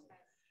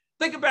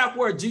 Think about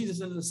where Jesus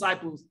and the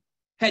disciples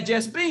had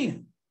just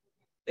been.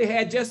 They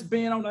had just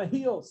been on a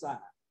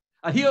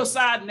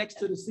hillside next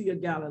to the Sea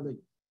of Galilee.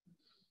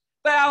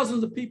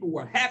 Thousands of people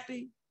were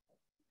happy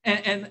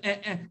and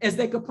as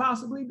they could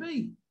possibly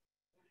be.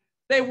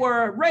 They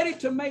were ready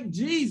to make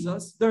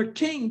Jesus their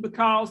king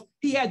because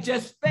he had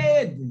just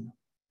fed them.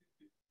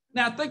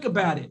 Now think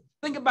about it.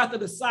 Think about the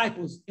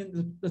disciples in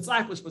the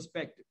disciples'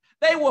 perspective.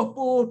 They were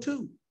full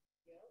too.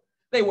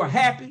 They were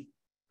happy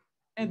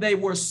and they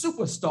were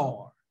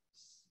superstars.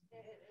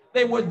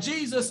 They were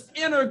Jesus'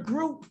 inner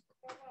group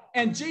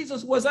and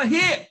Jesus was a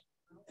hit.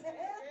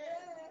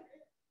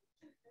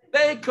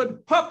 They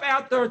could puff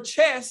out their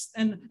chest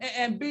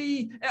and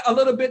be a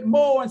little bit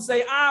more and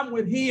say, I'm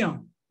with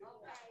him.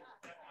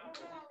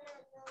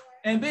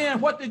 And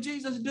then what did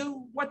Jesus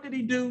do? What did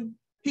he do?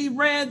 He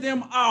ran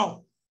them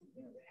off.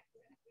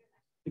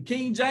 The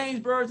King James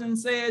Version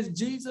says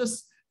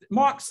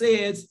Mark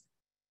says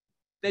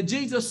that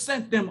Jesus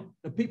sent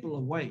the people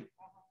away.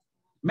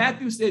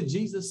 Matthew said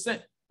Jesus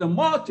sent the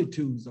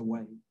multitudes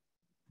away.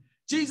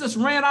 Jesus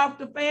ran off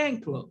the fan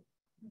club.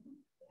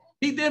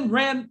 He then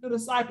ran the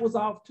disciples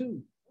off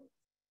too.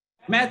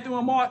 Matthew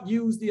and Mark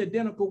used the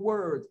identical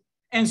words,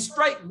 and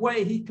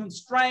straightway he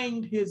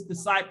constrained his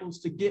disciples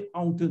to get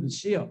onto the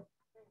ship.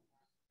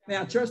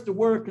 Now, church, the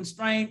word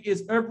constrain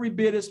is every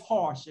bit as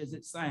harsh as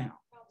it sounds.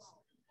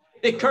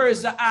 It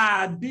carries the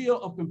idea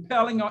of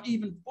compelling or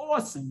even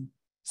forcing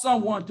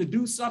someone to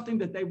do something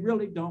that they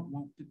really don't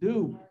want to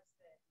do.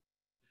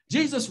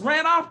 Jesus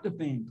ran off the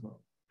fan club.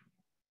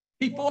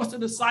 He forced the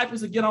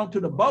disciples to get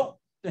onto the boat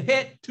to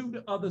head to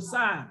the other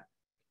side.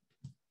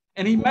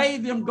 And he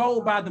made them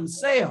go by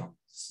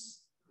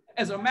themselves.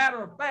 As a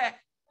matter of fact,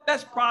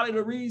 that's probably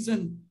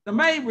the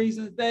main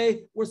reason that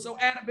they were so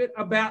adamant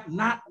about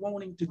not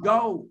wanting to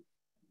go.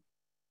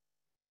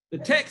 The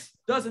text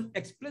doesn't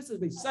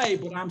explicitly say,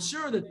 but I'm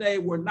sure that they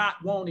were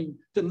not wanting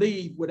to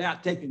leave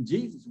without taking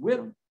Jesus with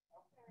them.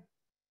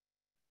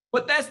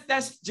 But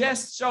that's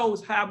just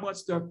shows how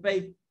much their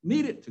faith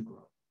needed to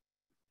grow,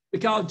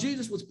 because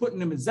Jesus was putting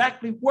them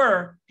exactly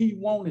where he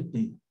wanted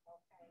them.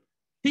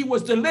 He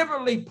was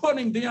deliberately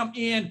putting them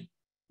in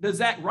the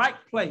exact right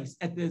place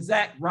at the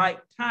exact right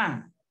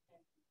time.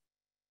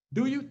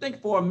 Do you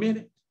think for a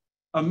minute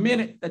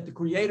that the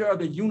creator of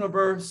the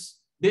universe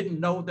didn't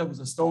know there was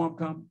a storm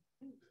coming?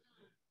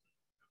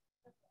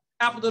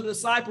 After the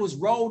disciples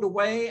rolled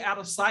away out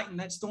of sight and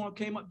that storm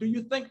came up, do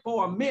you think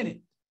for a minute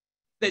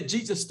that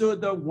Jesus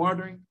stood there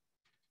wondering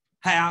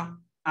how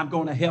I'm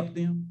going to help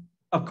them?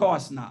 Of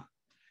course not.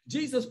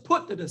 Jesus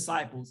put the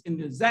disciples in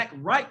the exact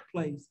right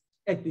place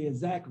at the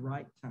exact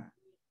right time,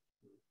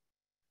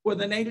 where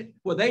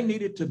they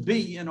needed to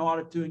be in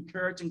order to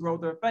encourage and grow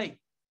their faith.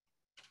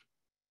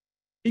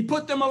 He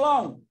put them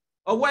alone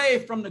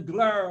away from the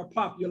glare of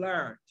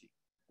popularity,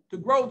 to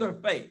grow their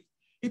faith.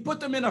 He put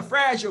them in a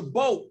fragile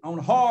boat on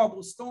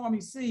horrible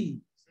stormy seas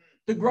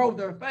to grow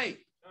their faith.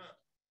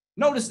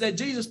 Notice that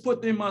Jesus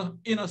put them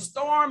in a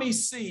stormy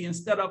sea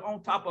instead of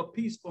on top of a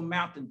peaceful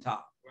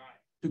mountaintop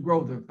to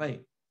grow their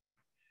faith.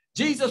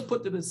 Jesus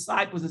put the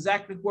disciples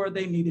exactly where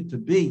they needed to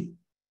be,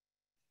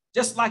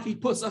 just like he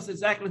puts us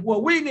exactly where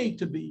we need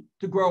to be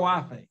to grow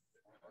our faith.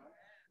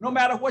 No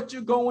matter what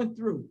you're going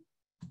through,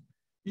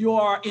 you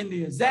are in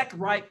the exact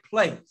right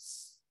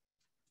place.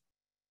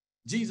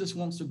 Jesus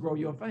wants to grow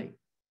your faith,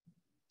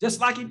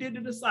 just like he did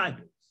the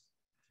disciples.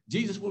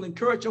 Jesus will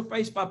encourage your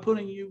faith by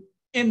putting you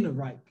in the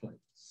right place.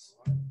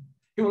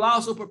 He will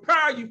also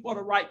prepare you for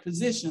the right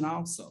position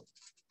also.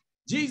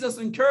 Jesus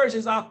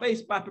encourages our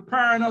faith by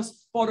preparing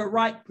us for the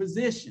right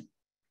position.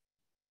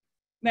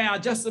 Now,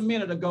 just a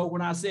minute ago,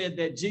 when I said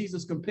that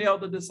Jesus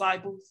compelled the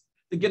disciples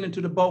to get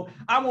into the boat,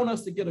 I want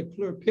us to get a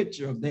clear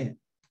picture of that.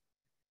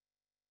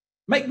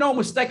 Make no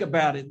mistake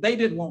about it, they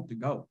didn't want to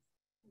go.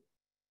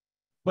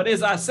 But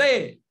as I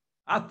said,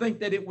 I think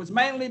that it was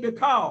mainly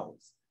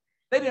because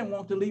they didn't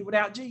want to leave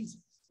without Jesus.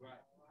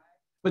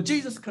 But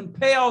Jesus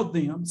compelled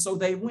them, so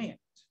they went.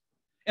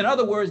 In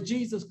other words,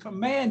 Jesus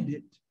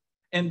commanded,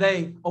 and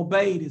they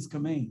obeyed his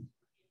command.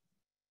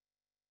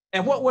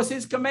 And what was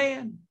his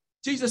command?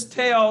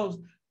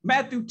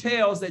 Matthew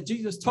tells that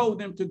Jesus told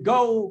them to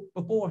go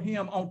before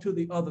him onto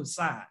the other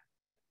side.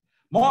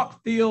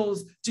 Mark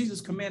fills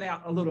Jesus' command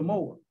out a little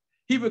more.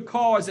 He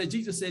records that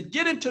Jesus said,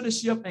 get into the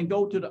ship and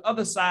go to the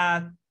other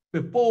side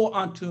before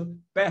unto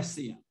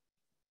Bethsaida.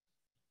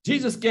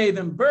 Jesus gave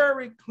them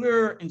very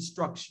clear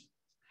instructions.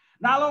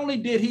 Not only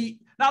did he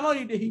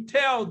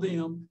tell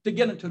them to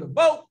get into the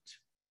boat,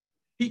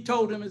 he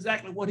told them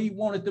exactly what he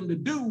wanted them to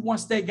do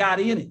once they got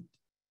in it.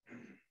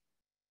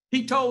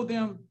 He told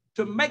them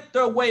to make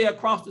their way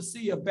across the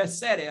Sea of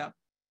Bethsaida,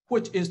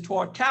 which is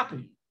toward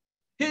Capernaum.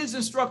 His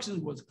instructions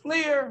was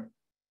clear,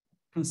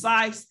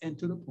 concise, and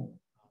to the point.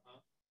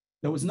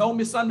 There was no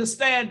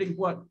misunderstanding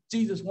what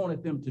Jesus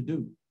wanted them to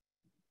do.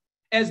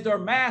 As their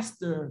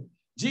master,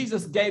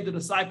 Jesus gave the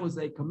disciples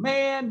a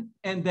command,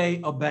 and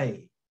they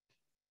obeyed.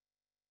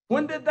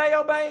 When did they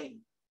obey?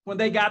 When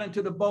they got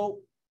into the boat,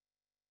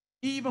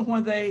 even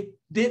when they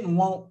didn't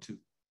want to.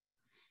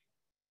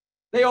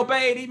 They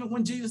obeyed even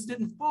when Jesus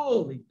didn't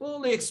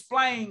fully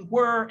explain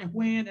where and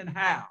when and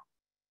how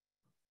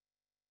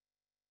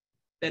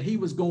that he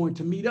was going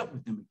to meet up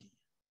with them again.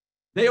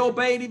 They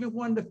obeyed even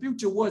when the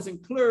future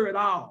wasn't clear at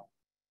all.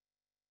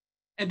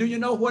 And do you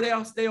know what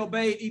else? They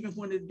obeyed even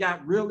when it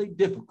got really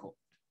difficult,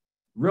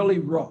 really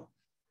rough.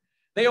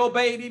 They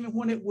obeyed even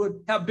when it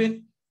would have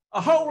been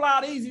a whole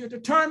lot easier to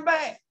turn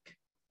back.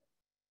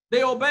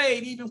 They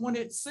obeyed even when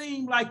it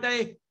seemed like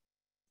they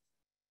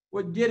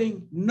were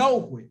getting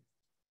nowhere.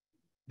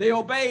 They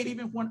obeyed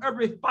even when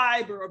every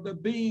fiber of their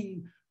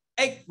being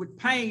ached with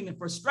pain and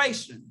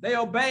frustration. They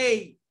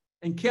obeyed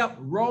and kept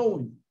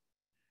rowing.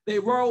 They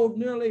rowed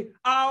nearly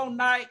all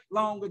night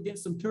long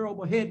against some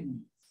terrible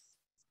headwinds,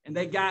 and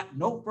they got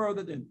no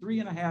further than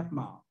 3.5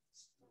 miles.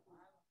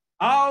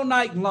 All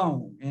night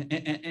long,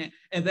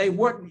 and they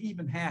weren't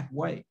even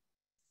halfway.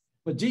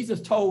 But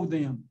Jesus told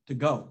them to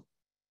go.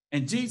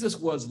 And Jesus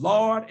was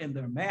Lord and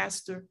their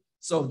master,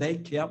 so they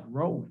kept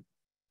rowing.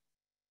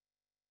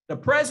 The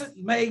present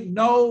made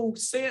no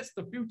sense.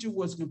 The future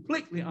was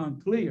completely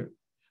unclear.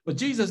 But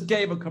Jesus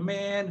gave a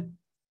command,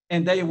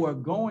 and they were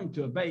going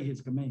to obey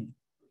his command.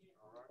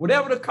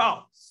 Whatever the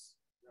cost,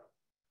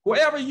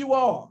 wherever you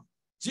are,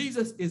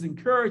 Jesus is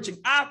encouraging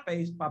our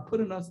faith by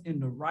putting us in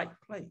the right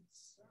place.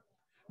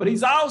 But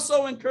he's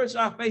also encouraged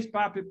our faith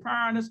by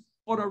preparing us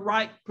for the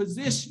right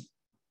position.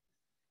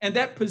 And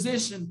that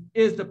position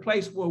is the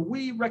place where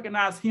we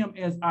recognize him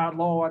as our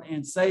Lord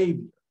and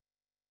Savior.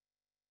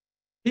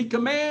 He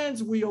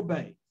commands, we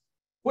obey,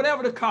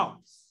 whatever the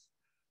cost.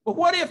 But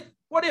what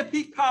if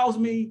he calls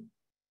me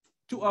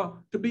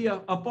to be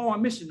a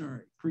foreign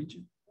missionary preacher?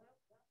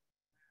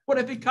 What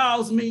if he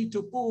calls me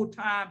to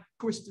full-time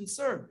Christian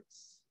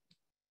service?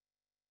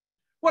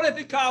 What if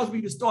he calls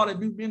me to start a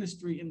new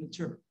ministry in the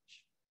church?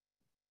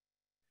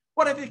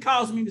 What if he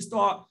calls me to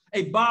start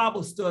a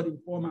Bible study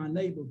for my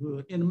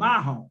neighborhood in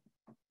my home?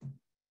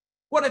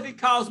 What if he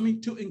calls me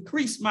to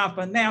increase my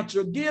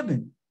financial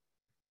giving?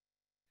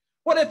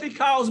 What if he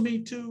calls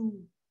me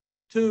to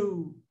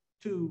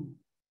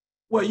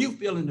well, you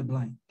fill in the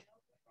blank?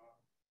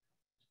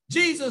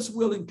 Jesus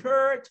will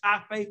encourage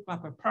our faith by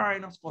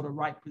preparing us for the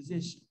right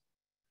position.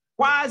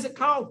 Why is it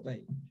called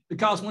faith?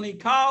 Because when he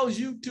calls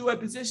you to a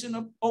position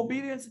of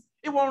obedience,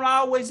 it won't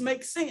always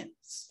make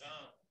sense.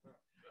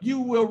 You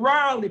will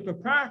rarely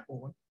prepare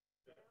for it,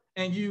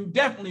 and you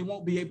definitely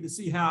won't be able to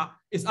see how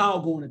it's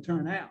all going to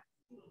turn out.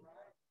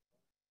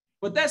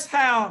 But that's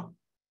how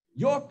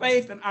your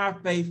faith and our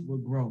faith will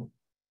grow.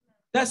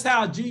 That's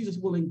how Jesus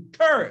will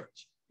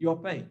encourage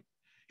your faith.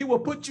 He will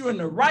put you in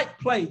the right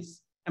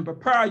place and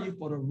prepare you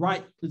for the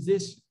right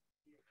position.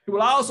 He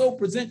will also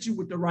present you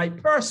with the right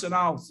person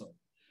also.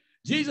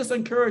 Jesus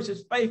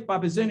encourages faith by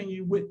presenting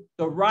you with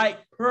the right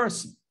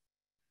person.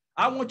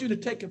 I want you to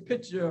take a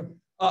picture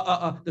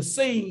the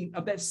scene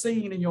of that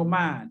scene in your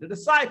mind. The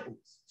disciples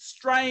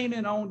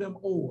straining on them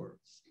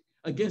oars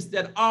against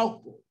that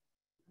awful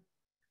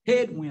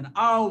headwind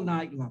all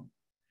night long.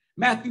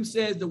 Matthew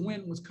says the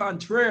wind was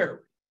contrary.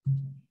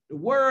 The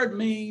word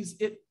means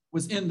it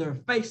was in their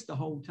face the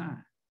whole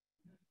time.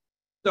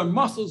 Their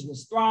muscles were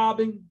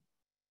throbbing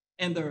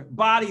and their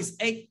bodies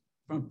ached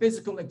from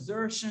physical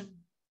exertion,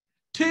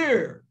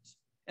 tears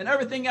and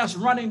everything else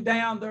running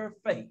down their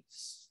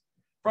face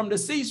from the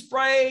sea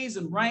sprays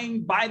and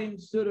rain biting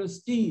to their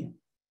skin.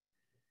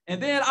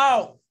 And then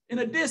out in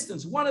the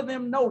distance, one of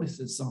them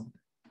notices something.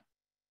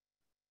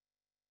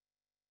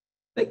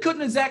 They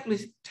couldn't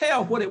exactly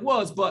tell what it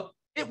was, but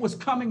it was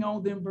coming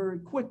on them very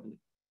quickly.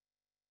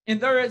 In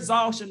their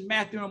exhaustion,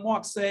 Matthew and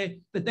Mark say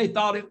that they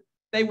thought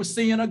they were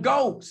seeing a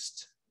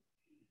ghost.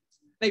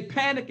 They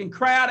panicked and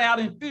cried out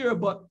in fear,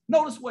 but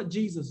notice what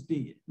Jesus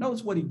did.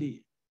 Notice what he did.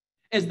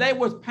 As they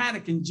were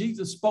panicking,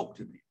 Jesus spoke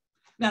to them.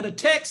 Now, the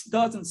text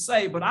doesn't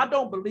say, but I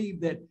don't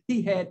believe that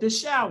he had to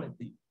shout at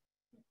them.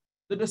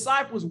 The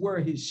disciples were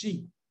his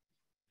sheep.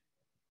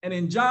 And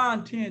in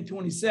John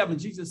 10:27,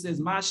 Jesus says,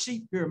 my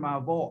sheep hear my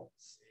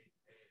voice,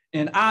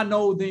 and I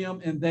know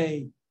them, and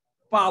they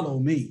follow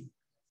me.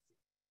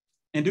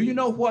 And do you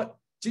know what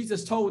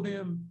Jesus told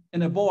them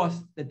in a voice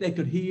that they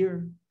could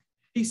hear?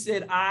 He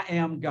said, I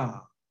am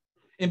God.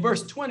 In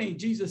verse 20,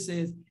 Jesus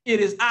says, it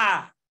is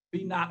I,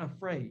 be not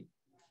afraid.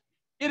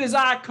 It is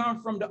I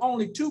come from the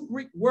only two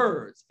Greek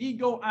words,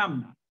 ego,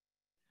 amna.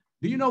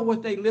 Do you know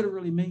what they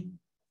literally mean?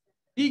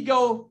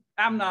 Ego,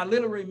 amna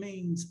literally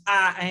means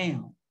I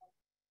am.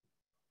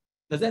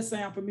 Does that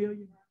sound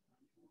familiar?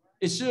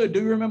 It should. Do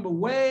you remember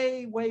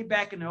way, way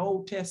back in the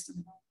Old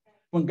Testament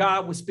when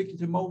God was speaking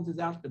to Moses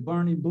out the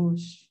burning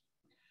bush?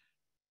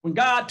 When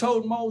God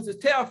told Moses,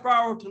 tell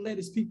Pharaoh to let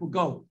his people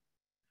go.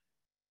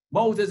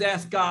 Moses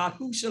asked God,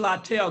 who shall I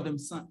tell them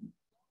something?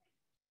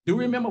 Do you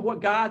remember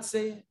what God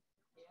said?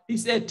 He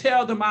said,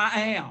 tell them I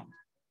am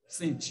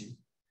sent you.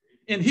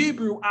 In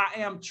Hebrew, I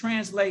am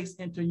translates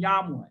into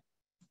Yahweh,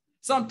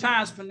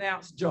 sometimes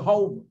pronounced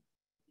Jehovah.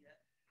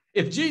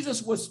 If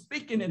Jesus was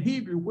speaking in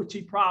Hebrew, which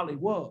he probably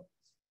was,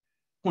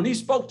 when he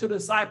spoke to the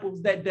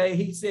disciples that day,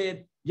 he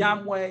said,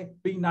 Yahweh,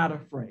 be not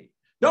afraid.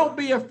 Don't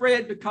be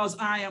afraid because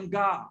I am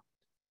God.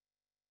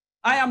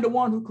 I am the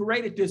one who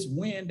created this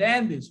wind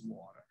and this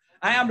water.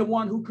 I am the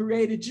one who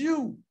created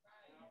you.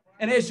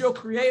 And as your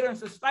creator and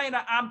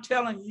sustainer, I'm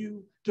telling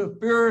you to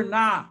fear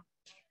not.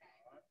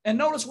 And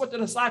notice what the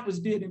disciples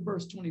did in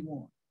verse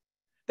 21.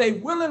 They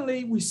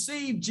willingly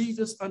received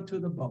Jesus unto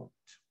the boat.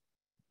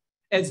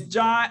 As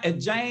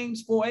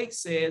James 4:8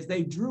 says,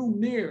 they drew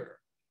near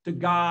to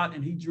God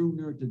and he drew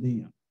near to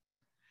them.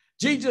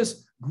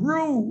 Jesus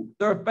grew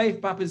their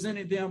faith by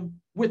presenting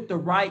them with the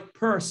right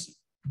person.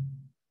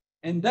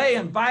 And they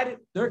invited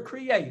their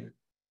creator,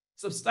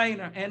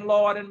 sustainer, and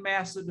Lord and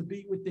master to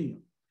be with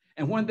them.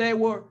 And when they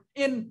were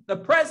in the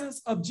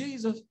presence of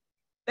Jesus,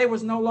 they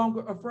was no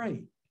longer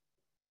afraid.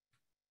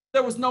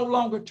 There was no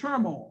longer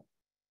turmoil.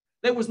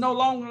 There was no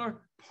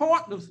longer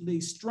pointlessly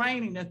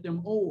straining at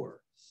them oars.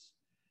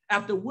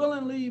 After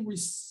willingly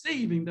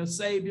receiving the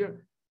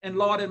Savior and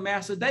Lord and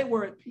Master, they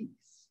were at peace.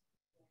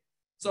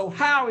 So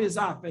how is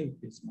our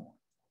faith this morning?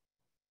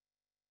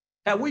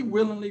 Have we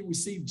willingly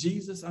received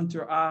Jesus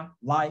unto our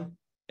life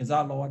as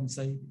our Lord and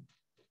Savior?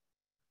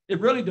 It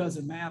really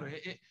doesn't matter.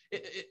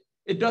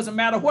 It doesn't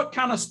matter what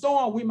kind of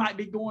storm we might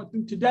be going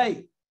through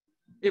today.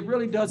 It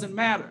really doesn't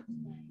matter.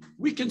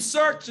 We can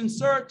search and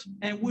search,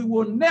 and we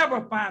will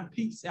never find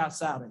peace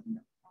outside of him.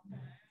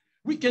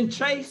 We can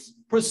chase,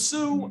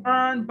 pursue,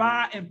 earn,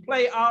 buy, and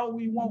play all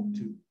we want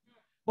to.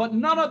 But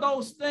none of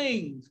those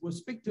things will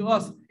speak to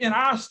us in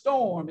our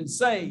storm and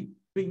say,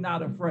 be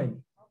not afraid.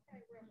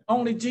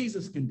 Only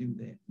Jesus can do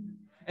that.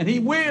 And he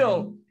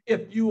will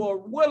if you are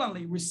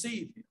willingly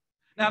receive him.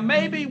 Now,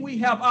 maybe we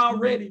have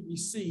already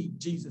received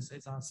Jesus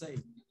as our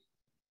Savior.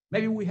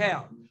 Maybe we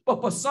have.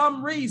 But for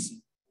some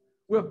reason,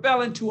 we're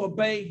failing to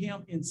obey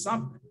him in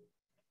something.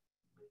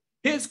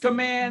 His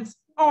commands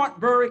aren't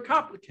very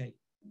complicated.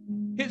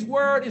 His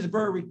word is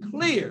very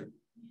clear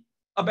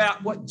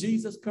about what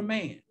Jesus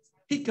commands.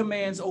 He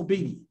commands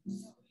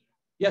obedience.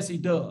 Yes, he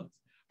does.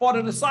 For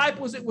the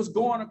disciples, it was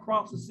going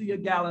across the Sea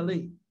of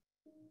Galilee.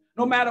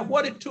 No matter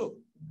what it took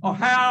or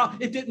how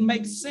it didn't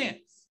make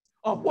sense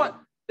or what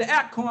the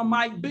outcome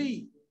might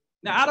be.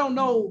 Now, I don't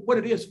know what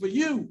it is for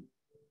you.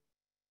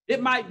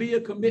 It might be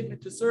a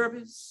commitment to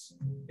service.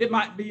 It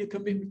might be a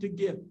commitment to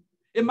giving.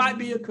 It might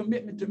be a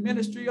commitment to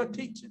ministry or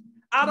teaching.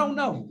 I don't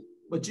know,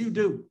 but you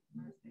do.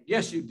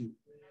 Yes, you do.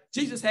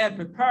 Jesus had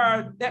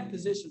prepared that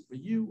position for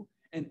you,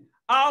 and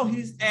all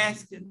he's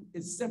asking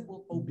is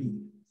simple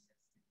obedience.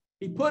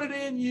 He put it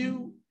in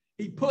you.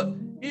 He put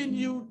in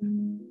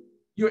you,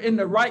 you're in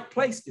the right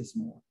place this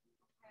morning.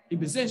 He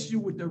presents you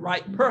with the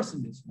right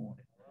person this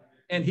morning,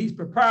 and he's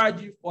prepared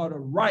you for the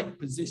right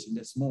position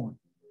this morning.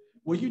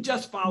 Will you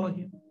just follow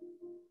him?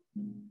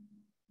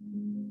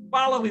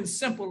 Follow in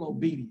simple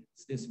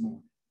obedience this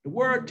morning. The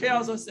word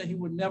tells us that he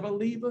would never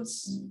leave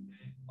us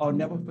or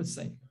never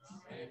forsake us.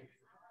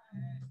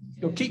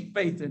 You'll keep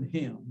faith in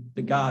him.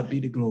 To God be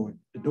the glory.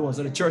 The doors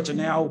of the church are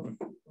now open.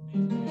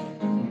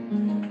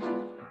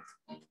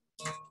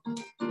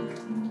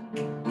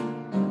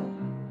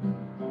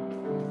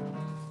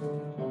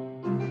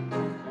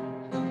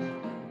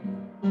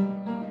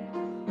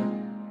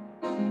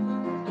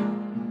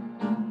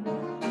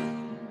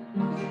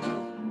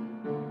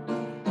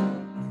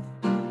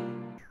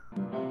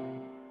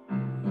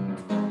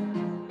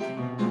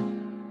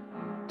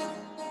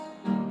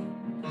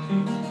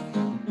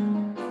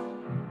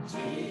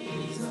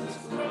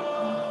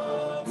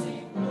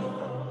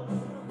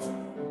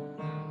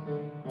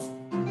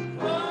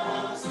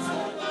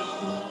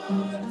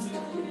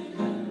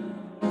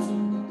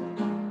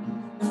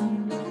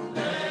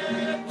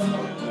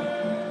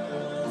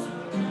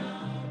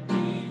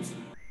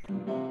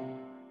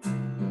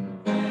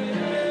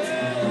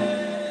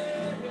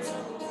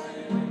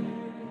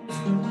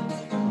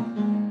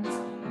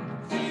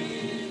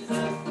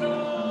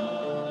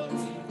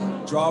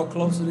 Draw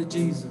closer to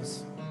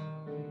Jesus.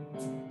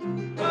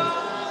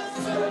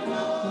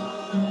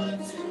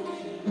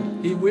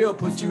 He will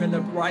put you in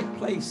the right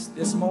place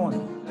this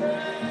morning.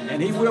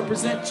 And he will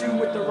present you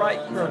with the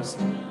right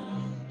person.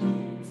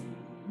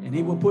 And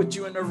he will put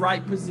you in the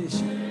right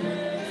position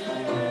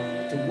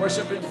to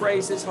worship and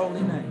praise his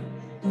holy name.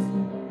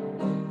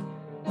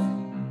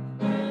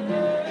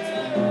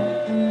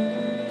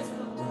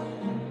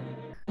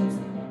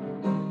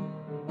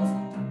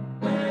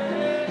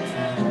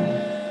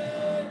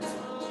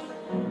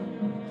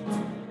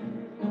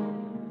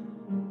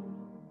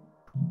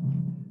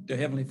 Dear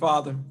Heavenly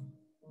Father,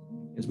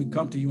 as we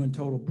come to you in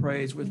total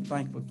praise, we're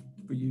thankful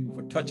for you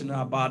for touching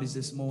our bodies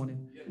this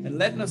morning and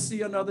letting us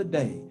see another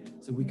day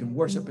so we can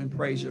worship and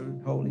praise your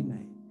holy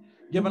name,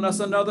 giving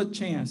us another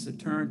chance to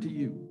turn to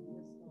you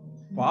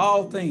for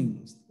all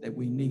things that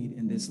we need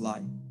in this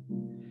life.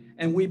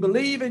 And we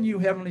believe in you,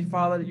 Heavenly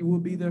Father, that you will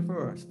be there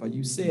for us, for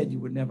you said you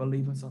would never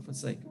leave us or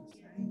forsake us.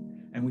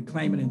 And we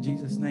claim it in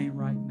Jesus' name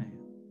right now.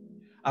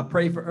 I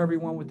pray for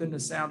everyone within the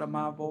sound of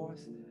my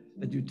voice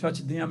that you touch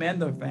them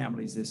and their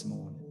families this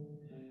morning.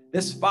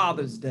 This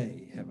Father's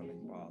Day, Heavenly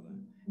Father,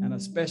 and a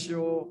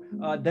special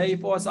day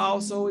for us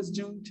also is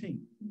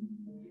Juneteenth,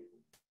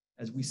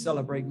 as we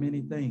celebrate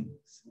many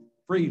things.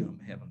 Freedom,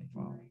 Heavenly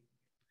Father.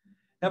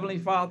 Heavenly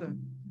Father,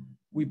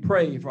 we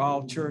pray for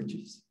all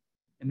churches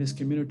in this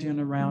community and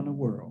around the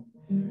world.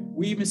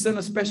 We even send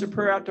a special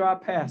prayer out to our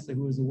pastor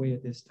who is away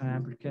at this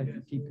time, protect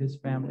and keep his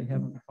family,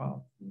 Heavenly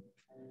Father.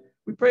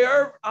 We pray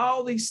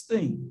all these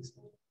things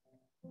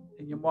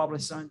in your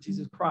marvelous Son,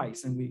 Jesus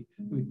Christ. And we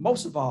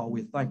most of all,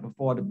 we're thankful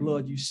for the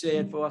blood you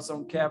shed for us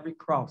on Calvary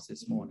cross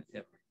this morning,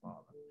 Heavenly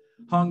Father.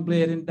 Hung,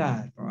 bled, and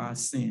died for our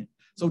sin.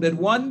 So that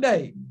one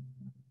day,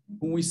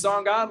 when we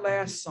sung our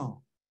last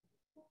song,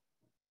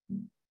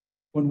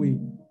 when we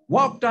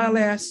walked our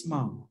last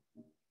mile,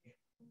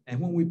 and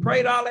when we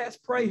prayed our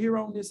last prayer here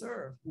on this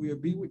earth, we'll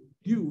be with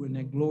you in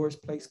that glorious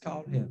place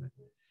called heaven.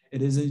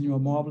 It is in your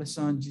marvelous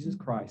Son, Jesus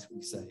Christ,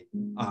 we say,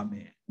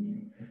 amen.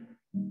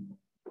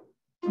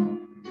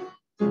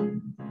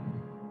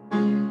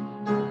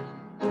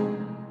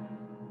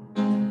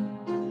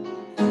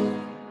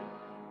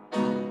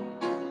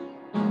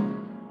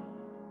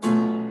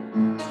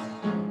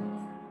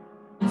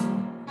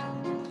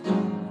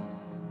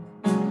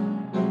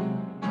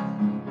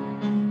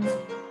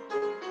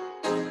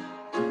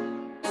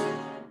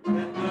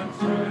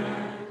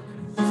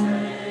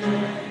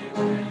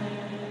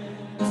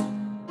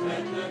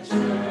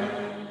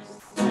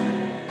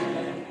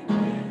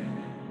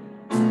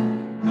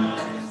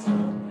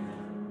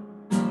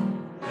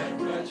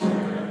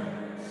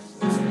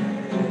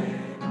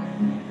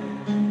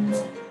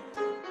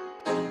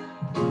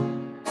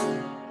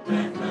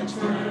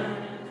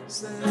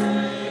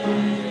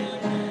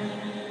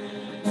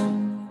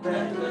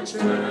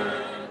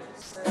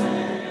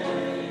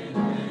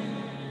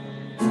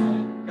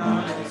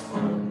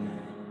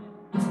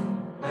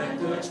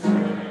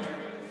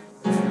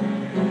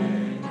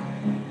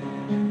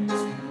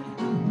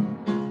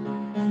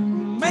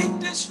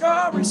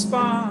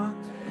 Respond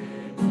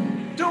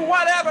to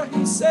whatever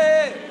he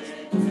says,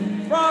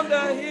 from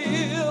the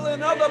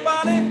healing of the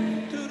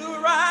body to the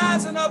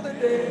rising of the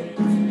dead.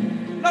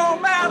 No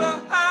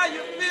matter how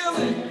you're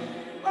feeling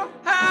or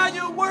how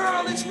your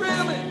world is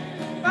reeling,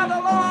 follow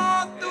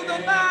along through the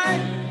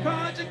night,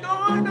 'cause you're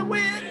going to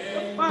win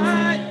the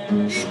fight.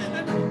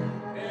 Even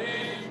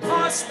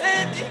or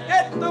standing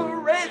at the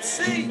Red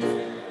Sea,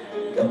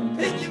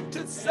 continue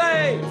to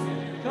say,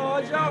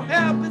 'cause your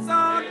help is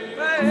on the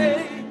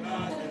way.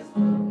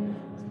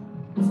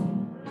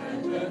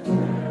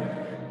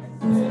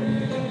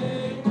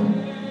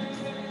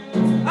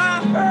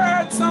 I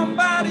heard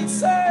somebody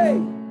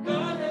say,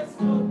 God has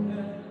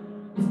spoken,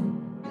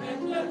 let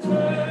the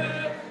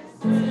church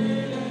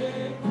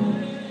say,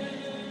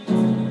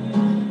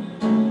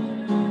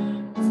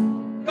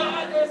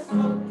 God has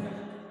spoken,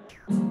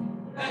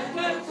 let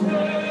the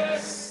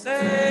church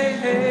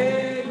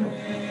say,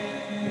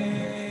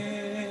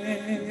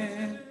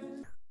 amen.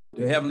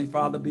 Dear Heavenly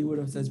Father, be with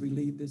us as we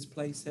leave this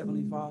place,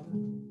 Heavenly Father.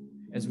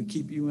 as we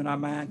keep you in our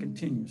mind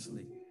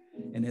continuously,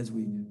 and as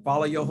we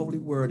follow your holy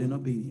word in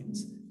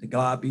obedience. To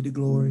God be the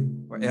glory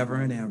forever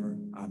and ever.